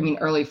like, I mean,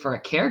 early for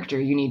a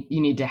character, you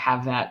need to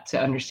have that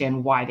to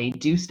understand why they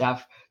do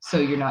stuff. So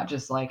you're not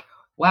just like,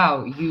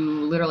 wow,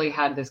 you literally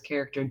had this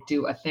character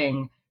do a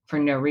thing for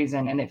no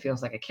reason and it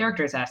feels like a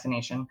character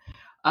assassination.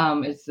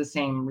 It's the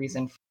same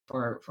reason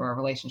for a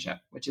relationship,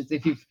 which is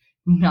if you've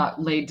not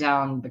laid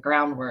down the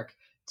groundwork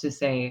to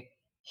say,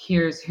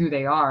 here's who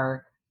they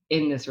are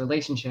in this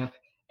relationship,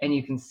 and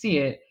you can see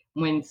it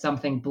when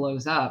something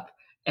blows up,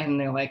 and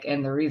they're like,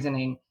 and the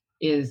reasoning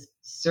is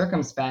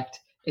circumspect.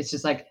 It's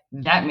just like,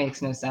 that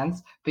makes no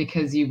sense,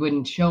 because you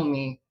wouldn't show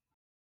me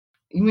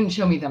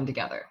them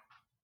together.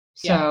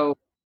 So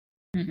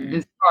as far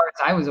as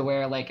I was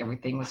aware, like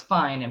everything was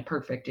fine and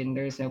perfect and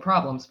there's no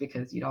problems,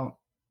 because you don't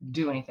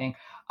do anything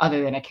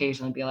other than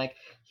occasionally be like,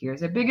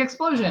 here's a big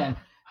explosion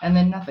and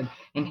then nothing,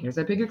 and here's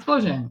a big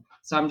explosion.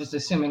 So I'm just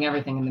assuming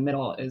everything in the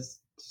middle is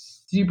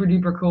super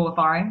duper cool,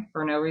 fine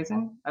for no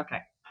reason. Okay.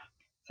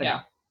 So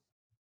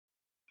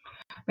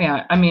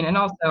yeah, I mean, and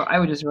also I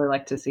would just really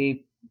like to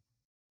see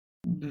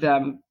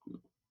them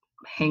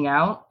hang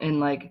out, and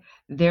like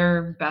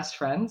they're best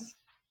friends,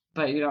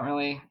 but you don't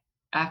really,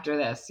 after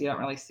this, you don't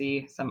really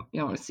see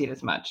it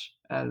as much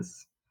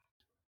as.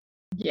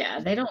 Yeah,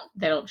 they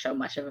don't show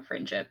much of a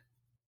friendship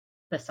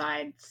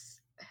besides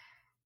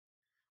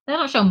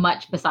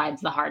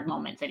the hard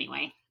moments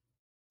anyway.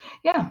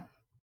 Yeah.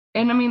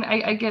 And I mean,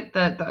 I get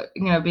that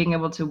being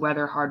able to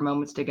weather hard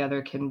moments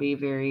together can be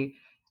very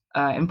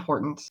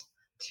important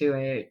to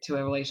a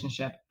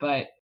relationship,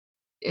 but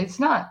it's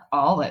not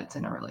all that's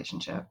in a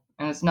relationship,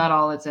 and it's not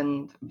all that's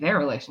in their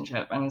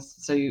relationship. And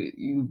so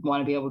you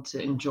want to be able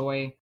to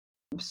enjoy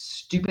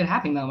stupid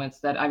happy moments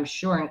that I'm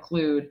sure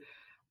include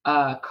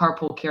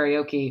carpool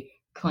karaoke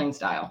clean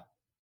style.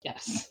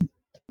 Yes.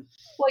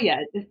 Well, yeah,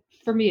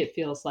 for me it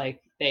feels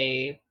like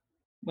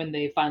when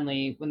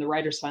the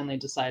writers finally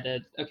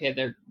decided, okay,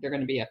 they're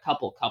going to be a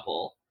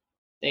couple,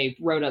 they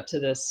wrote up to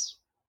this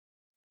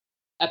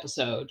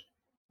episode.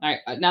 All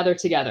right, now they're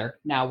together.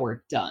 Now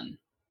we're done.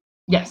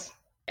 Yes.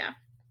 Yeah.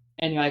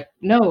 And you're like,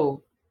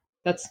 no,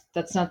 that's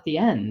not the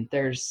end.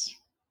 There's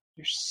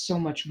so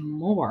much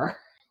more.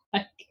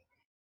 Like,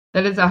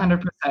 that is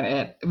 100%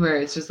 it. Where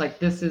it's just like,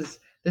 this is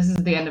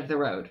the end of the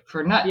road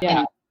for not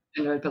any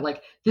road, but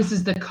like this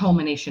is the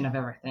culmination of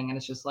everything. And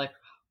it's just like,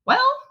 well,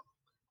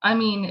 I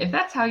mean, if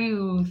that's how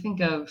you think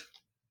of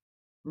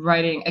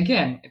writing,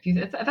 again,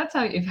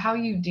 if how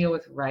you deal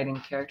with writing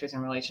characters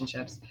and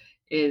relationships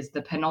is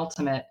the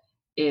penultimate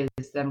is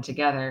them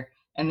together,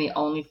 and the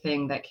only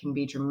thing that can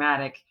be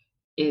dramatic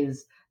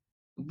is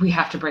we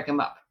have to break them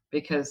up,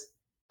 because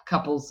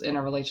couples in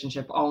a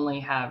relationship only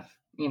have,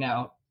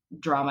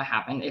 drama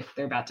happen if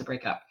they're about to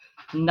break up.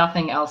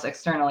 Nothing else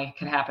externally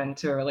can happen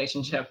to a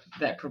relationship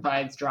that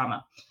provides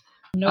drama.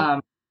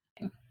 Nope.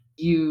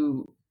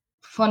 You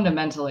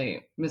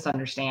fundamentally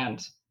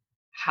misunderstand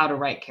how to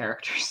write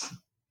characters.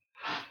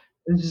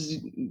 You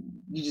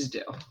just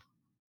do.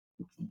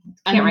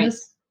 Can't write.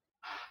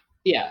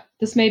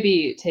 This may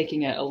be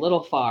taking it a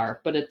little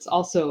far, but it's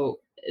also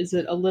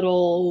maybe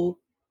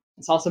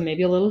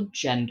a little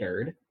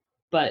gendered,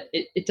 but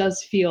it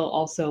does feel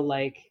also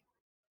like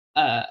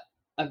a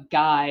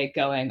guy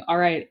going, all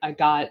right, I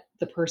got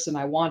the person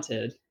I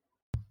wanted,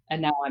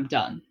 and now I'm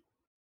done.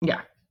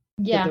 Yeah.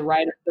 The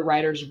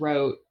writers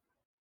wrote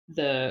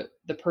the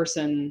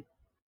person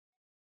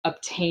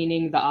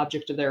obtaining the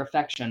object of their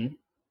affection,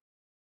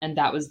 and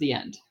that was the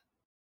end.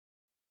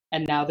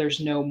 And now there's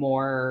no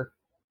more.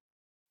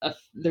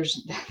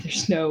 There's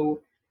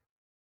no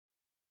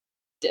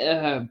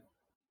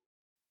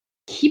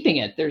keeping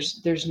it.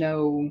 There's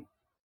no.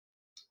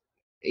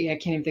 Yeah, I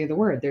can't even think of the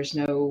word. There's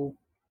no.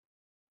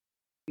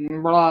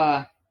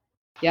 Blah.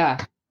 Yeah,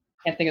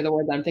 can't think of the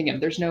word that I'm thinking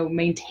of. There's no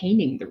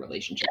maintaining the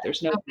relationship.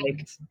 There's no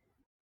like.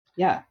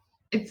 Yeah.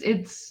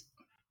 It's.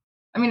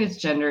 I mean, it's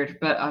gendered,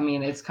 but I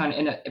mean, it's kind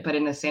of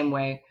in the same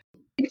way.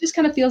 It just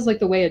kind of feels like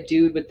the way a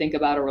dude would think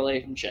about a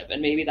relationship,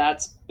 and maybe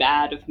that's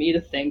bad of me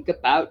to think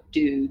about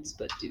dudes,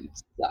 but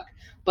dudes suck.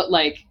 But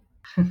like,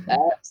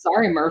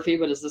 sorry, Murphy,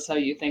 but is this how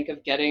you think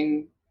of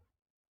getting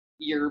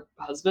your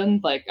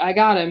husband? Like, I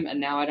got him, and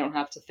now I don't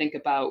have to think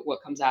about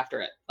what comes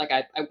after it. Like,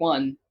 I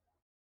won.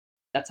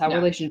 That's how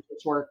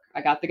relationships work.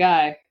 I got the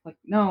guy. Like,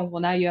 no,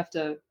 well, now you have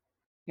to.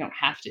 You don't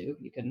have to.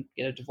 You can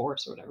get a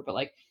divorce or whatever. But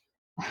like,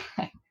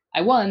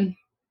 I won.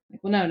 Like,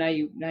 well, no, now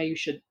you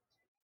should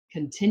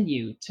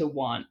continue to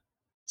want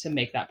to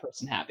make that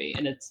person happy.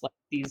 And it's like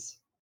these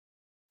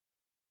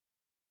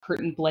Kurt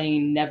and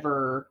Blaine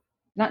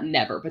not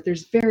never, but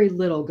there's very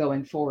little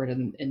going forward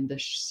in the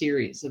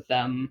series of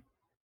them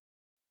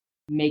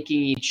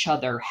making each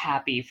other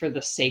happy for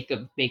the sake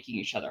of making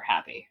each other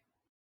happy.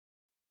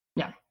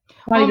 Yeah.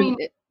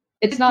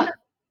 It's not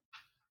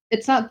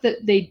that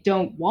they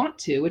don't want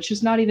to, it's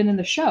just not even in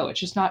the show. It's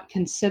just not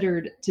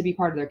considered to be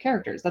part of their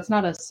characters. That's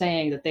not us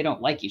saying that they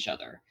don't like each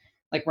other.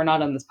 Like, we're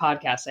not on this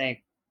podcast saying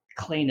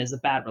Klaine is a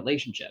bad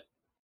relationship.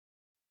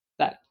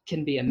 That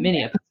can be a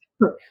mini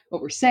episode.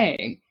 What we're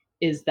saying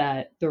is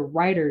that the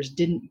writers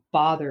didn't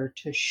bother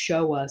to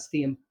show us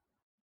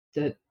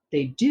that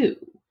they do.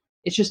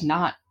 It's just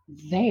not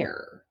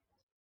there.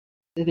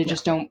 They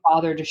just don't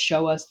bother to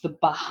show us the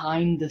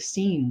behind the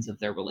scenes of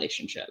their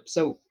relationship.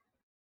 So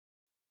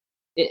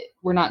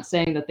we're not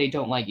saying that they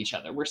don't like each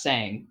other. We're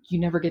saying you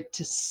never get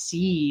to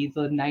see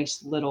the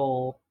nice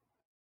little,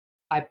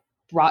 I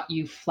brought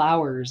you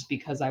flowers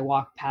because I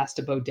walked past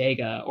a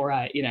bodega, or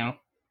I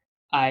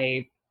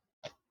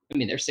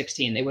mean, they're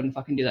 16. They wouldn't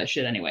fucking do that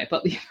shit anyway.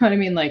 But you know what I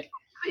mean? Like,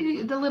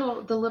 the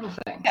little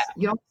things. Yeah.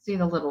 You don't see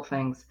the little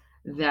things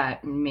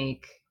that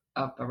make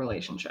up a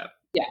relationship.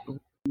 Yeah.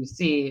 What you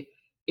see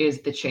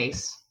is the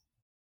chase.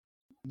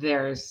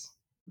 There's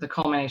the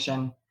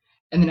culmination,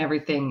 and then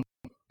everything,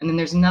 and then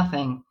there's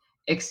nothing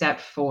except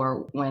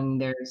for when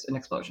there's an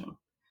explosion.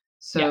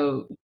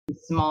 So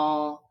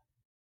small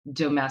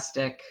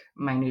domestic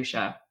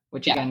minutia,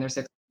 which again, they're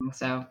 16,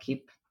 so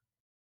keep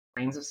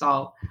grains of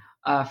salt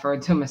for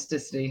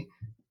domesticity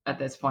at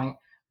this point.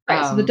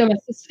 Right. So the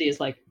domesticity is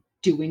like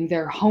doing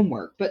their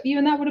homework, but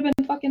even that would have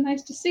been fucking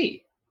nice to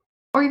see.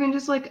 Or even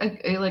just like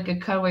a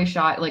cutaway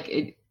shot,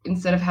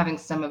 instead of having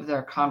some of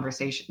their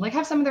conversation, like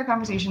have some of their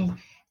conversations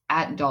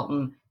at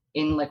Dalton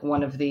in like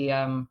one of the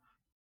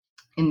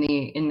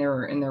in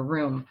their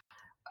room,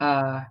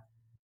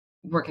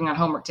 working on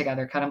homework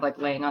together, kind of like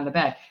laying on the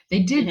bed. They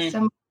did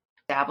some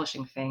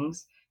establishing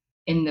things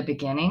in the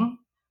beginning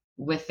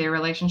with their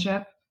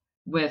relationship,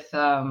 with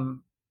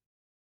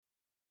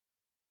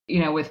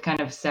with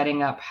kind of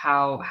setting up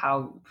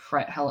how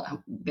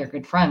they're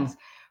good friends,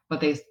 but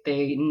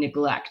they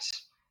neglect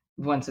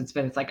once it's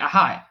like,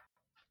 aha,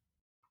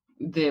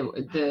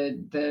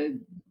 the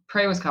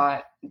prey was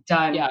caught,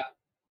 done,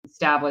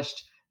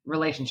 established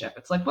relationship.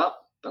 It's like, well,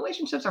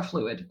 relationships are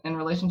fluid, and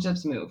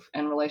relationships move,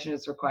 and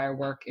relationships require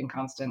work and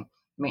constant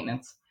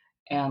maintenance,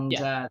 and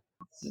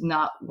it's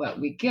not what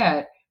we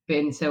get.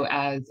 And so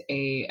as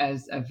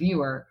a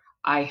viewer,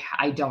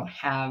 I don't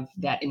have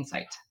that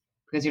insight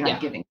because you're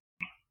not giving.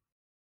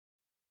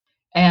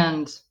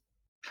 And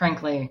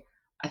frankly,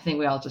 I think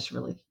we all just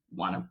really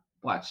want to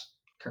watch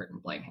Kurt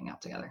and Blaine hang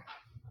out together.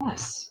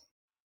 Yes,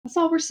 that's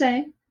all we're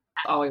saying.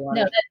 That's all we want.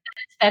 No,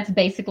 that's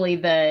basically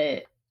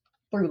the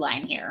through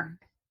line here.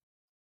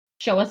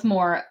 Show us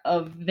more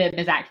of them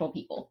as actual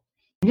people.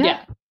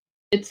 Yeah.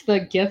 It's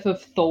the gif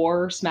of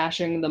Thor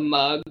smashing the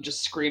mug,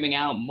 just screaming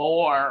out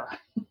more.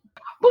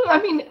 Well,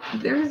 I mean,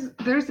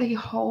 there's a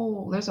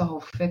whole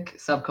fic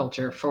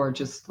subculture for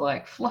just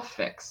like fluff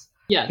fics.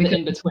 Yeah, the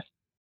in between.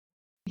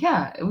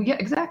 Yeah,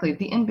 exactly.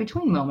 The in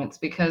between moments,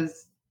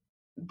 because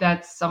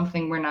that's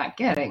something we're not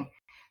getting.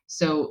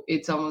 So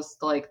it's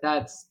almost like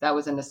that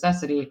was a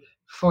necessity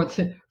for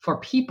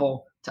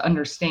people to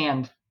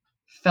understand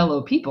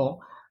fellow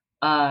people,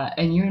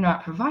 and you're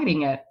not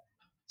providing it.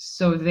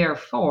 So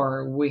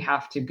therefore, we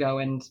have to go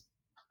and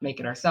make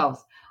it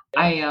ourselves.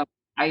 I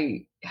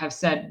have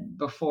said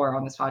before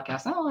on this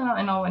podcast,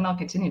 and I'll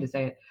continue to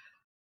say it.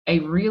 A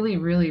really,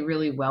 really,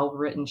 really well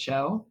written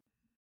show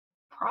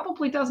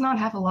probably does not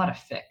have a lot of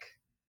fic.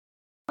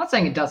 I'm not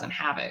saying it doesn't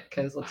have it,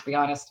 because let's be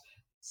honest,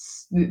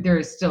 there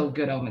is still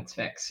Good Omens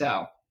fic.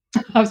 So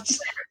I was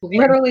just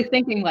literally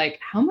thinking, like,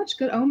 how much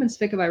Good Omens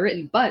fic have I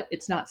written? But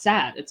it's not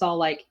sad. It's all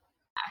like,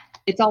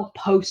 it's all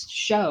post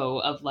show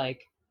of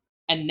like,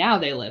 and now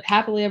they live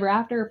happily ever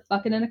after,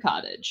 fucking in a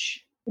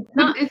cottage. It's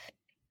not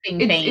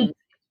things,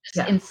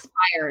 just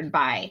inspired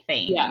by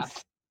things. Yeah.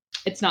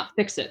 It's not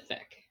fix it fic.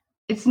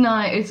 it's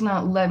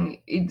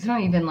not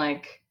even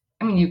like,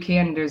 I mean, you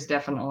can, there's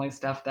definitely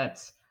stuff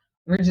that's,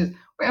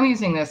 I'm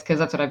using this because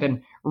that's what I've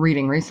been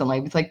reading recently.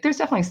 It's like, there's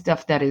definitely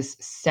stuff that is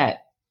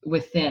set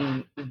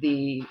within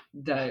the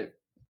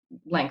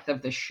length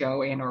of the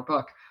show and or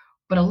book,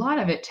 but a lot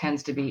of it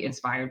tends to be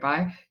inspired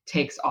by,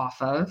 takes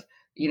off of,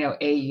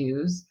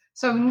 AUs.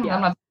 So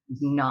I'm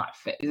not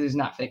fit. It is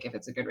not fake if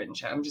it's a good written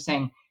show. I'm just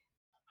saying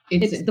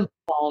It's the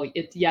volume.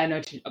 I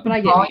know, but I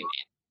get what you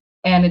mean.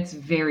 And it's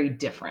very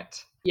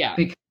different. Yeah.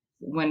 Because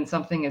when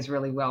something is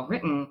really well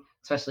written,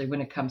 especially when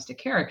it comes to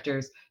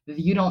characters,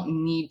 you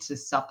don't need to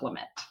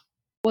supplement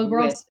with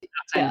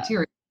outside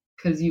material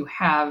because you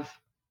have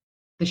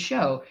the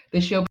show. The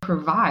show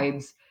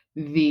provides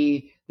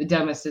the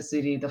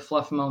domesticity, the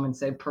fluff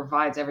moments. It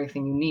provides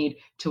everything you need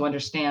to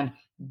understand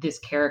this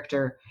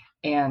character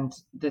and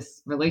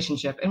this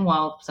relationship. And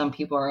while some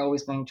people are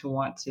always going to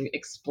want to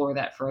explore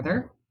that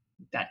further,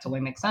 that totally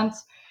makes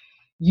sense.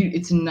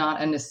 It's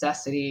not a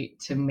necessity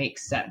to make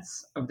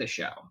sense of the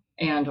show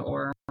and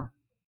or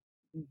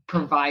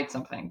provide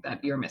something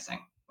that you're missing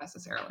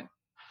necessarily,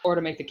 or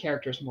to make the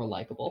characters more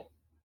likable.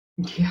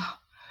 Yeah.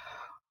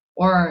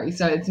 Or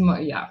so it's more,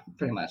 yeah,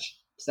 pretty much.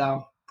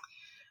 So,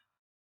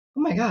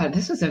 oh my God,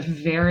 this was a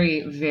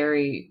very,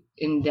 very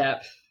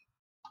in-depth,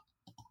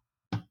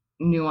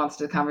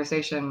 nuanced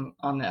conversation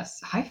on this.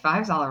 High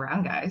fives all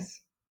around,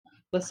 guys.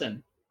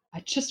 Listen,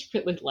 I just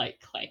really like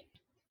Clay.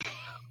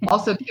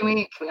 Also, can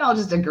we all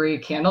just agree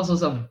Candles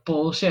was a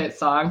bullshit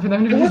song for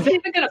them to be? I wasn't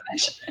even gonna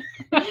mention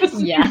it.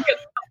 Yeah. Talk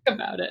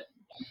about it.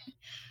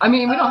 I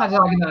mean, we don't have to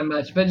talk about it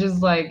much, but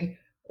just like,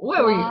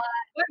 what were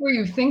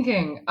you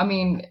thinking? I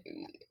mean,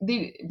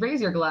 the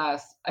Raise Your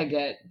Glass, I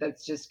get,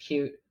 that's just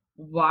cute.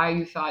 Why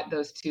you thought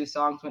those two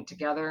songs went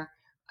together,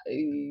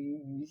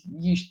 you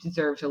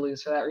deserve to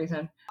lose for that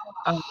reason.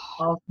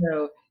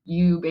 Also,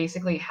 you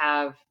basically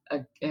have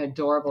an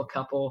adorable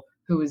couple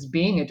who is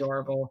being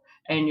adorable,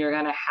 and you're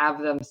gonna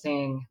have them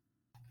sing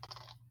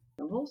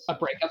a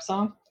breakup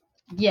song.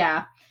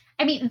 Yeah,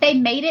 I mean, they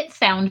made it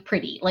sound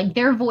pretty. Like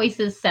their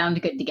voices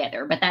sound good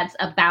together, but that's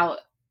about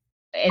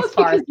as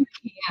far as you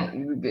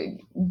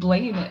can't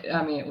blame it.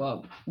 I mean,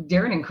 well,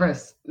 Darren and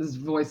Chris's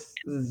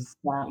voices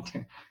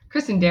sound.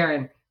 Chris and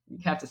Darren, you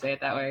have to say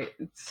it that way.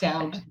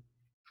 Sound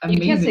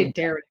amazing. You can't say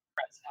Darren and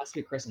Chris. It has to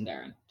be Chris and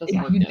Darren.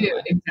 Doesn't work you that do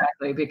way.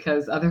 exactly,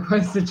 because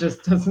otherwise it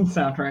just doesn't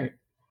sound right.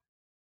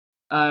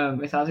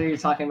 It sounds like you're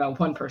talking about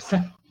one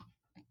person.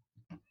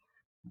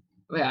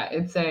 Yeah,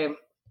 it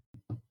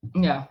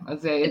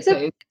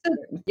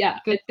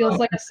feels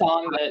like a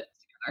song that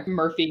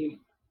Murphy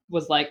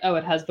was like, oh,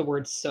 it has the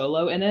word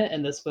solo in it,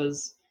 and this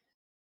was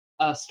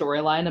a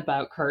storyline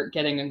about Kurt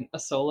getting a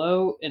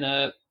solo in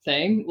a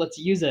thing. Let's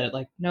use it.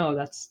 Like, no,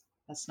 that's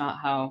not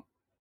how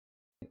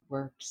it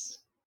works.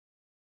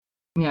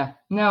 Yeah,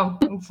 no,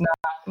 it's not.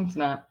 It's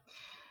not.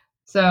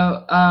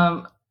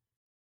 So,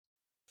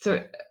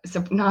 so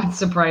not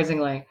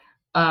surprisingly,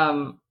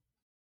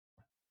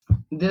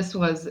 this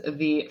was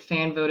the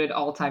fan voted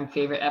all-time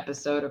favorite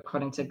episode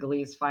according to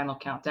Glee's final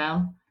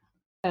countdown.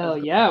 Hell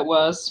yeah, it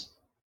was.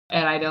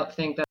 And I don't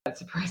think that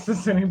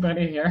surprises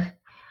anybody here.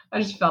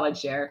 I just felt I'd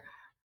share.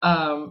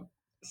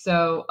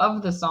 So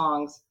of the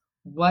songs,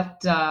 what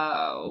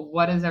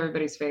is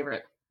everybody's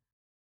favorite?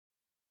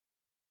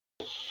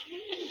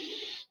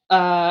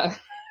 Candles.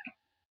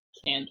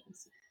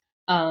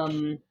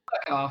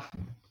 Fuck off.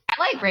 I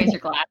like Raise Your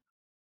Glass.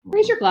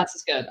 Raise Your Glass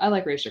is good. I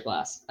like Raise Your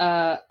Glass.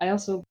 I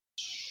also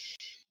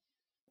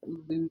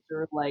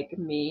Loser Like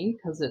Me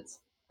because it's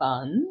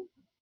fun.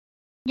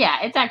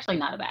 Yeah, it's actually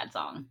not a bad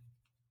song.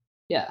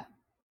 Yeah.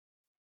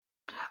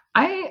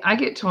 I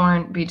get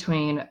torn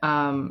between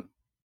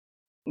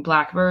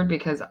Blackbird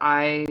because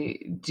I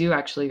do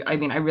actually, I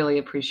mean, I really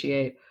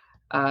appreciate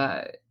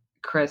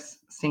Chris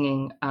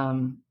singing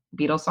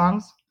Beatles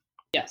songs.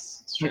 Yes,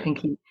 it's true. I think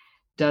he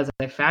does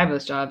a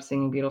fabulous job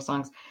singing Beatles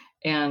songs.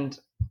 And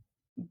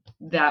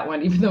that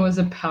one, even though it was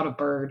about a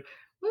bird,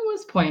 it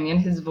was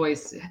poignant. His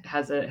voice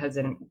has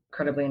an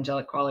incredibly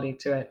angelic quality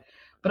to it.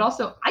 But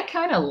also, I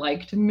kind of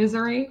liked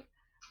Misery.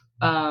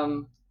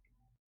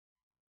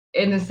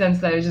 In the sense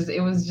that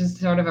it was just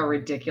sort of a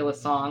ridiculous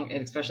song,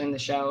 especially in the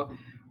show,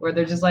 where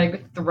they're just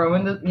like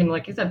throwing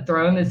like you said,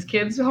 throwing this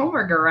kid's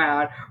homework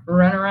around,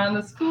 run around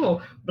the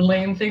school.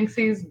 Blaine thinks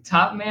he's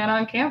top man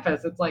on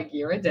campus. It's like,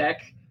 you're a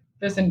dick.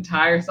 This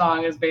entire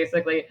song is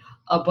basically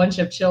a bunch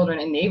of children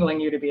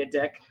enabling you to be a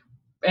dick,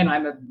 and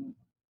I'm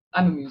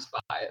amused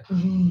by it.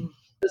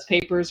 Those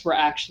papers were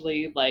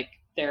actually like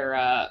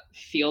their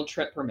field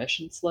trip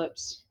permission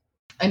slips.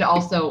 And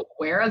also,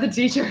 where are the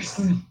teachers?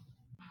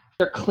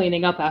 They're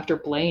cleaning up after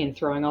Blaine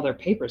throwing all their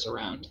papers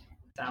around.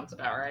 Sounds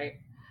about right.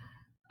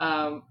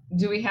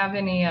 Do we have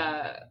any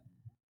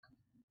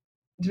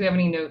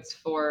notes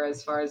for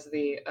as far as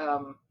the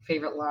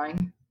favorite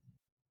line?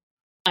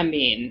 I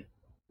mean,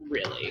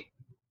 really?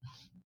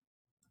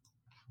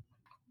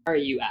 Are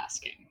you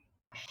asking?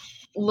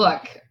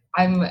 Look,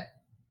 I'm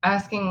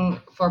asking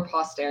for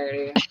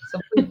posterity. So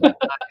please don't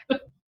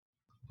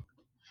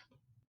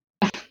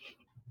lie.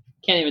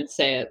 Can't even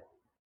say it.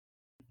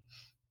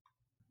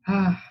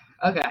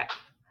 Okay.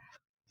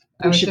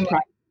 We should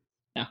probably...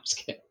 No,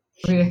 just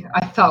kidding.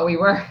 I thought we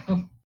were.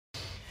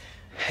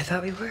 I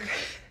thought we were.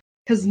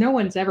 Because no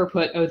one's ever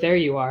put, "Oh, there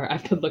you are.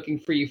 I've been looking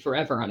for you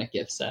forever" on a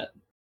gift set.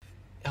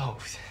 Oh,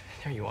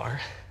 there you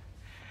are.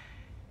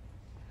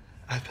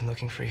 I've been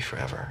looking for you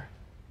forever.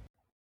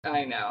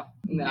 I know.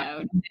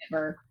 No,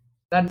 never.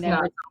 That's Never.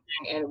 not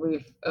something and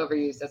we've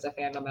overused as a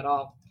fandom at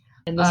all.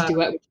 And this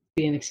duet would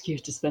be an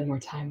excuse to spend more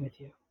time with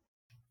you.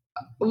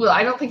 Well,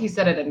 I don't think he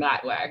said it in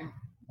that way.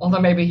 Although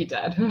maybe he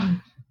did.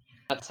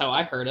 That's how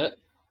I heard it.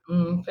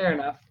 Fair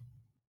enough.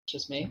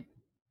 Just me.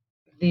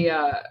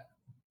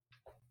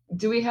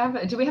 Do we have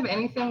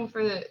anything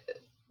for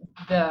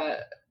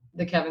the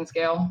Kevin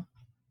scale?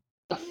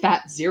 A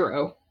fat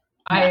 0.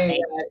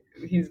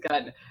 He's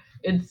got,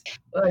 it's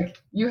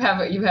like you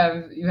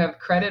have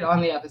credit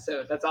on the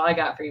episode. That's all I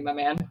got for you, my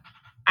man.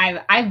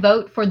 I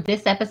vote for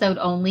this episode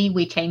only.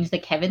 We change the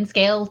Kevin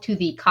scale to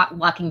the cock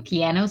blocking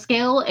piano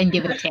scale and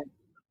give it a 10.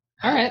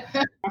 All right.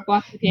 Cock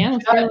blocking piano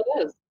scale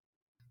it is.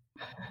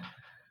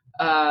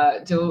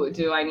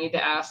 Do I need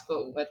to ask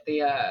what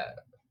the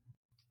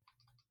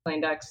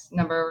Plaindex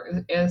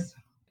number is?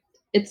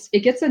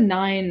 It gets a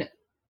 9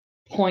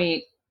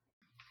 point.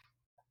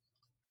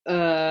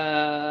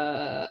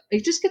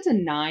 It just gets a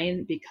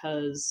 9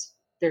 because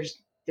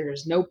there's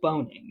no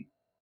boning,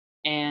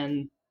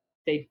 and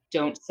they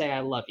don't say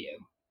 "I love you."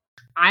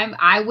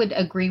 I would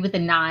agree with a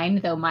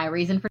 9, though. My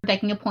reason for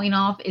taking a point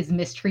off is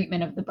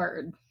mistreatment of the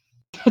bird.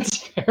 That's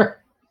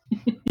fair.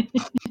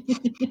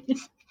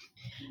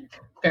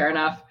 Fair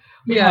enough.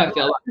 Yeah, I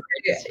feel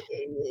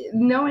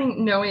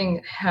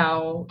knowing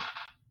how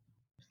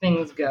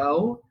things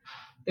go,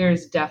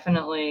 there's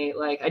definitely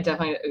I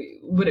definitely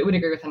would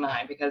agree with a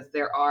 9 because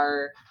there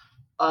are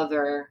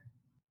other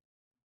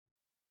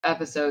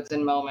episodes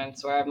and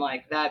moments where I'm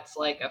like, that's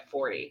like a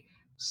 40.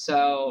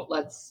 So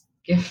let's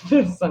give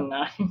this a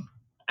 9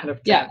 out of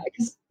 10. Yeah,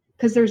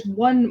 because there's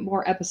one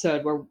more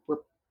episode where we're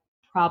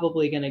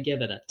probably going to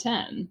give it a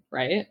 10,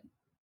 right?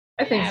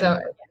 I think so.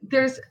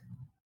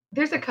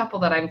 There's a couple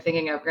that I'm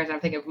thinking of. Granted, I'm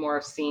thinking of more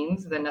of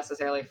scenes than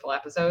necessarily full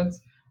episodes.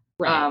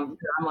 Right. I'm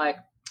like,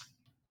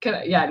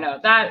 that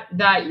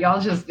y'all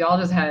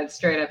just had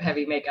straight up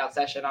heavy makeout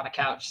session on a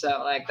couch.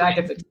 So like that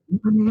gets it.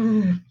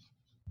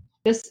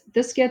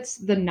 This gets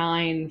the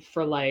 9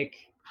 for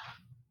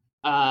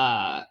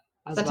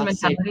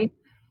sentimentality.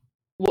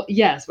 Well,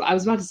 yes, but I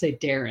was about to say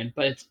Darren,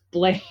 but it's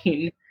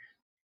Blaine.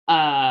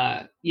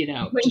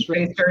 Just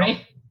face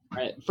journey.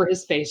 Right, for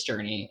his face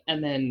journey,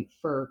 and then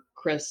for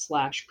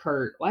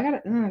Chris/Kurt. Well, I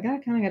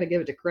gotta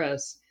give it to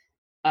Chris,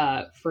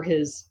 for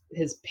his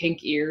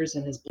pink ears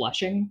and his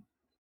blushing.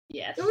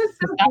 Yes, It was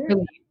so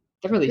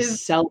that really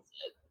His- sells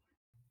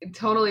It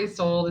totally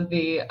sold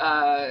the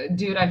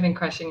dude I've been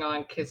crushing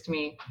on kissed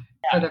me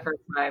for the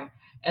first time,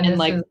 and this is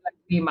going to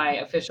be my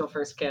official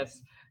first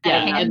kiss. it.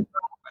 Yeah, and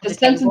the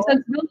Sense and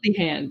Sensibility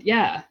hand.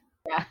 Yeah.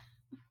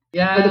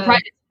 Yeah. Or the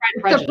Pride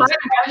and Prejudice. The Pride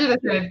and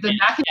Prejudice, the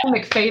Matthew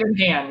McFadden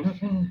hand.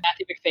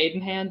 Matthew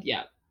McFadden hand.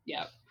 Yeah.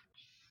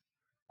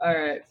 All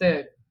right,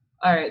 so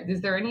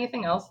is there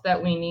anything else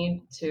that we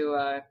need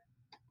to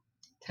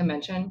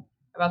mention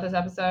about this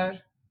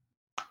episode?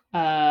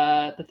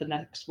 That the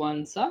next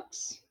one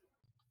sucks.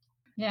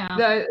 yeah.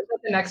 The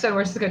next one,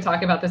 we're just going to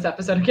talk about this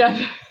episode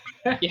again.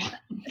 Yeah,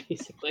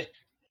 basically.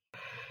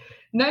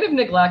 Night of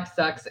Neglect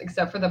sucks,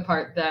 except for the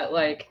part that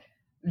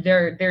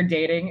they're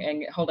dating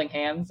and holding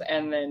hands,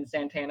 and then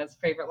Santana's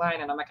favorite line,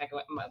 and I'm not gonna go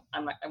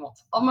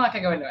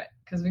into it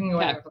because we can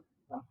go into it.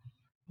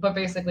 But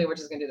basically, we're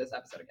just gonna do this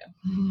episode again.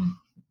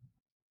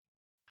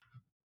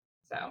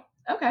 So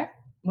okay,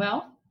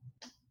 well,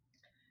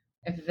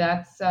 if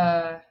that's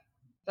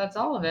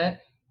all of it,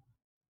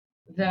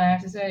 then I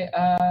have to say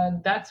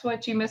that's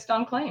what you missed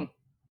on Claim.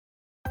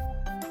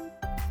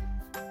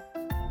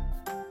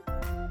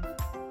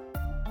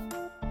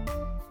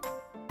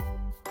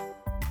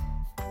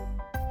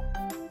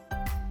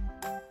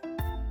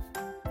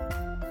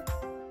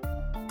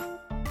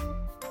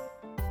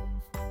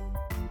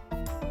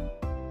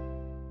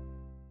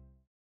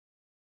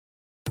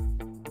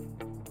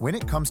 When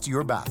it comes to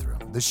your bathroom,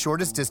 the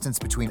shortest distance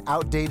between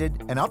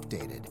outdated and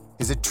updated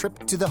is a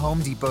trip to the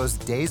Home Depot's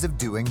Days of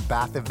Doing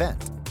bath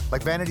event.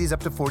 Like vanities up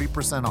to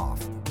 40%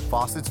 off,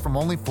 faucets from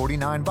only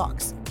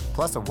 $49,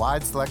 plus a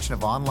wide selection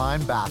of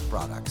online bath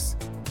products.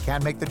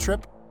 Can't make the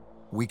trip?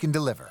 We can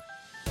deliver.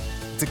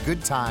 It's a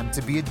good time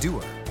to be a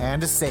doer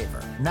and a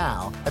saver.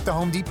 Now at the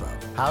Home Depot,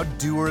 how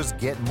doers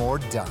get more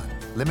done.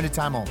 Limited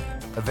time only.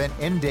 Event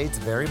end dates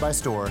vary by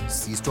store.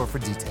 See store for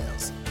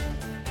details.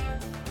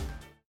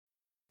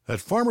 At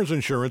Farmers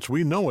Insurance,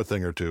 we know a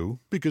thing or two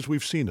because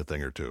we've seen a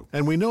thing or two.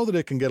 And we know that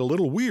it can get a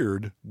little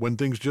weird when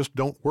things just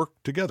don't work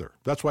together.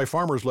 That's why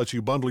Farmers lets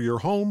you bundle your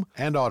home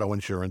and auto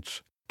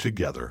insurance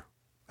together.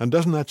 And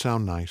doesn't that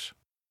sound nice?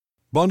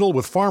 Bundle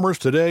with Farmers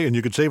today and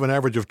you could save an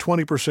average of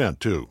 20%,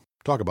 too.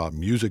 Talk about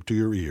music to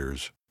your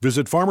ears.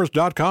 Visit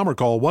farmers.com or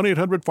call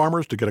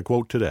 1-800-FARMERS to get a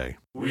quote today.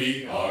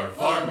 We are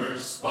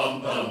farmers.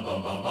 Bum, bum,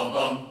 bum, bum, bum,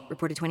 bum.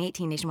 Reported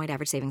 2018 nationwide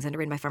average savings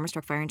underwritten by Farmers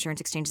Truck Fire Insurance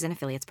Exchanges and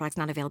Affiliates. Products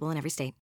not available in every state.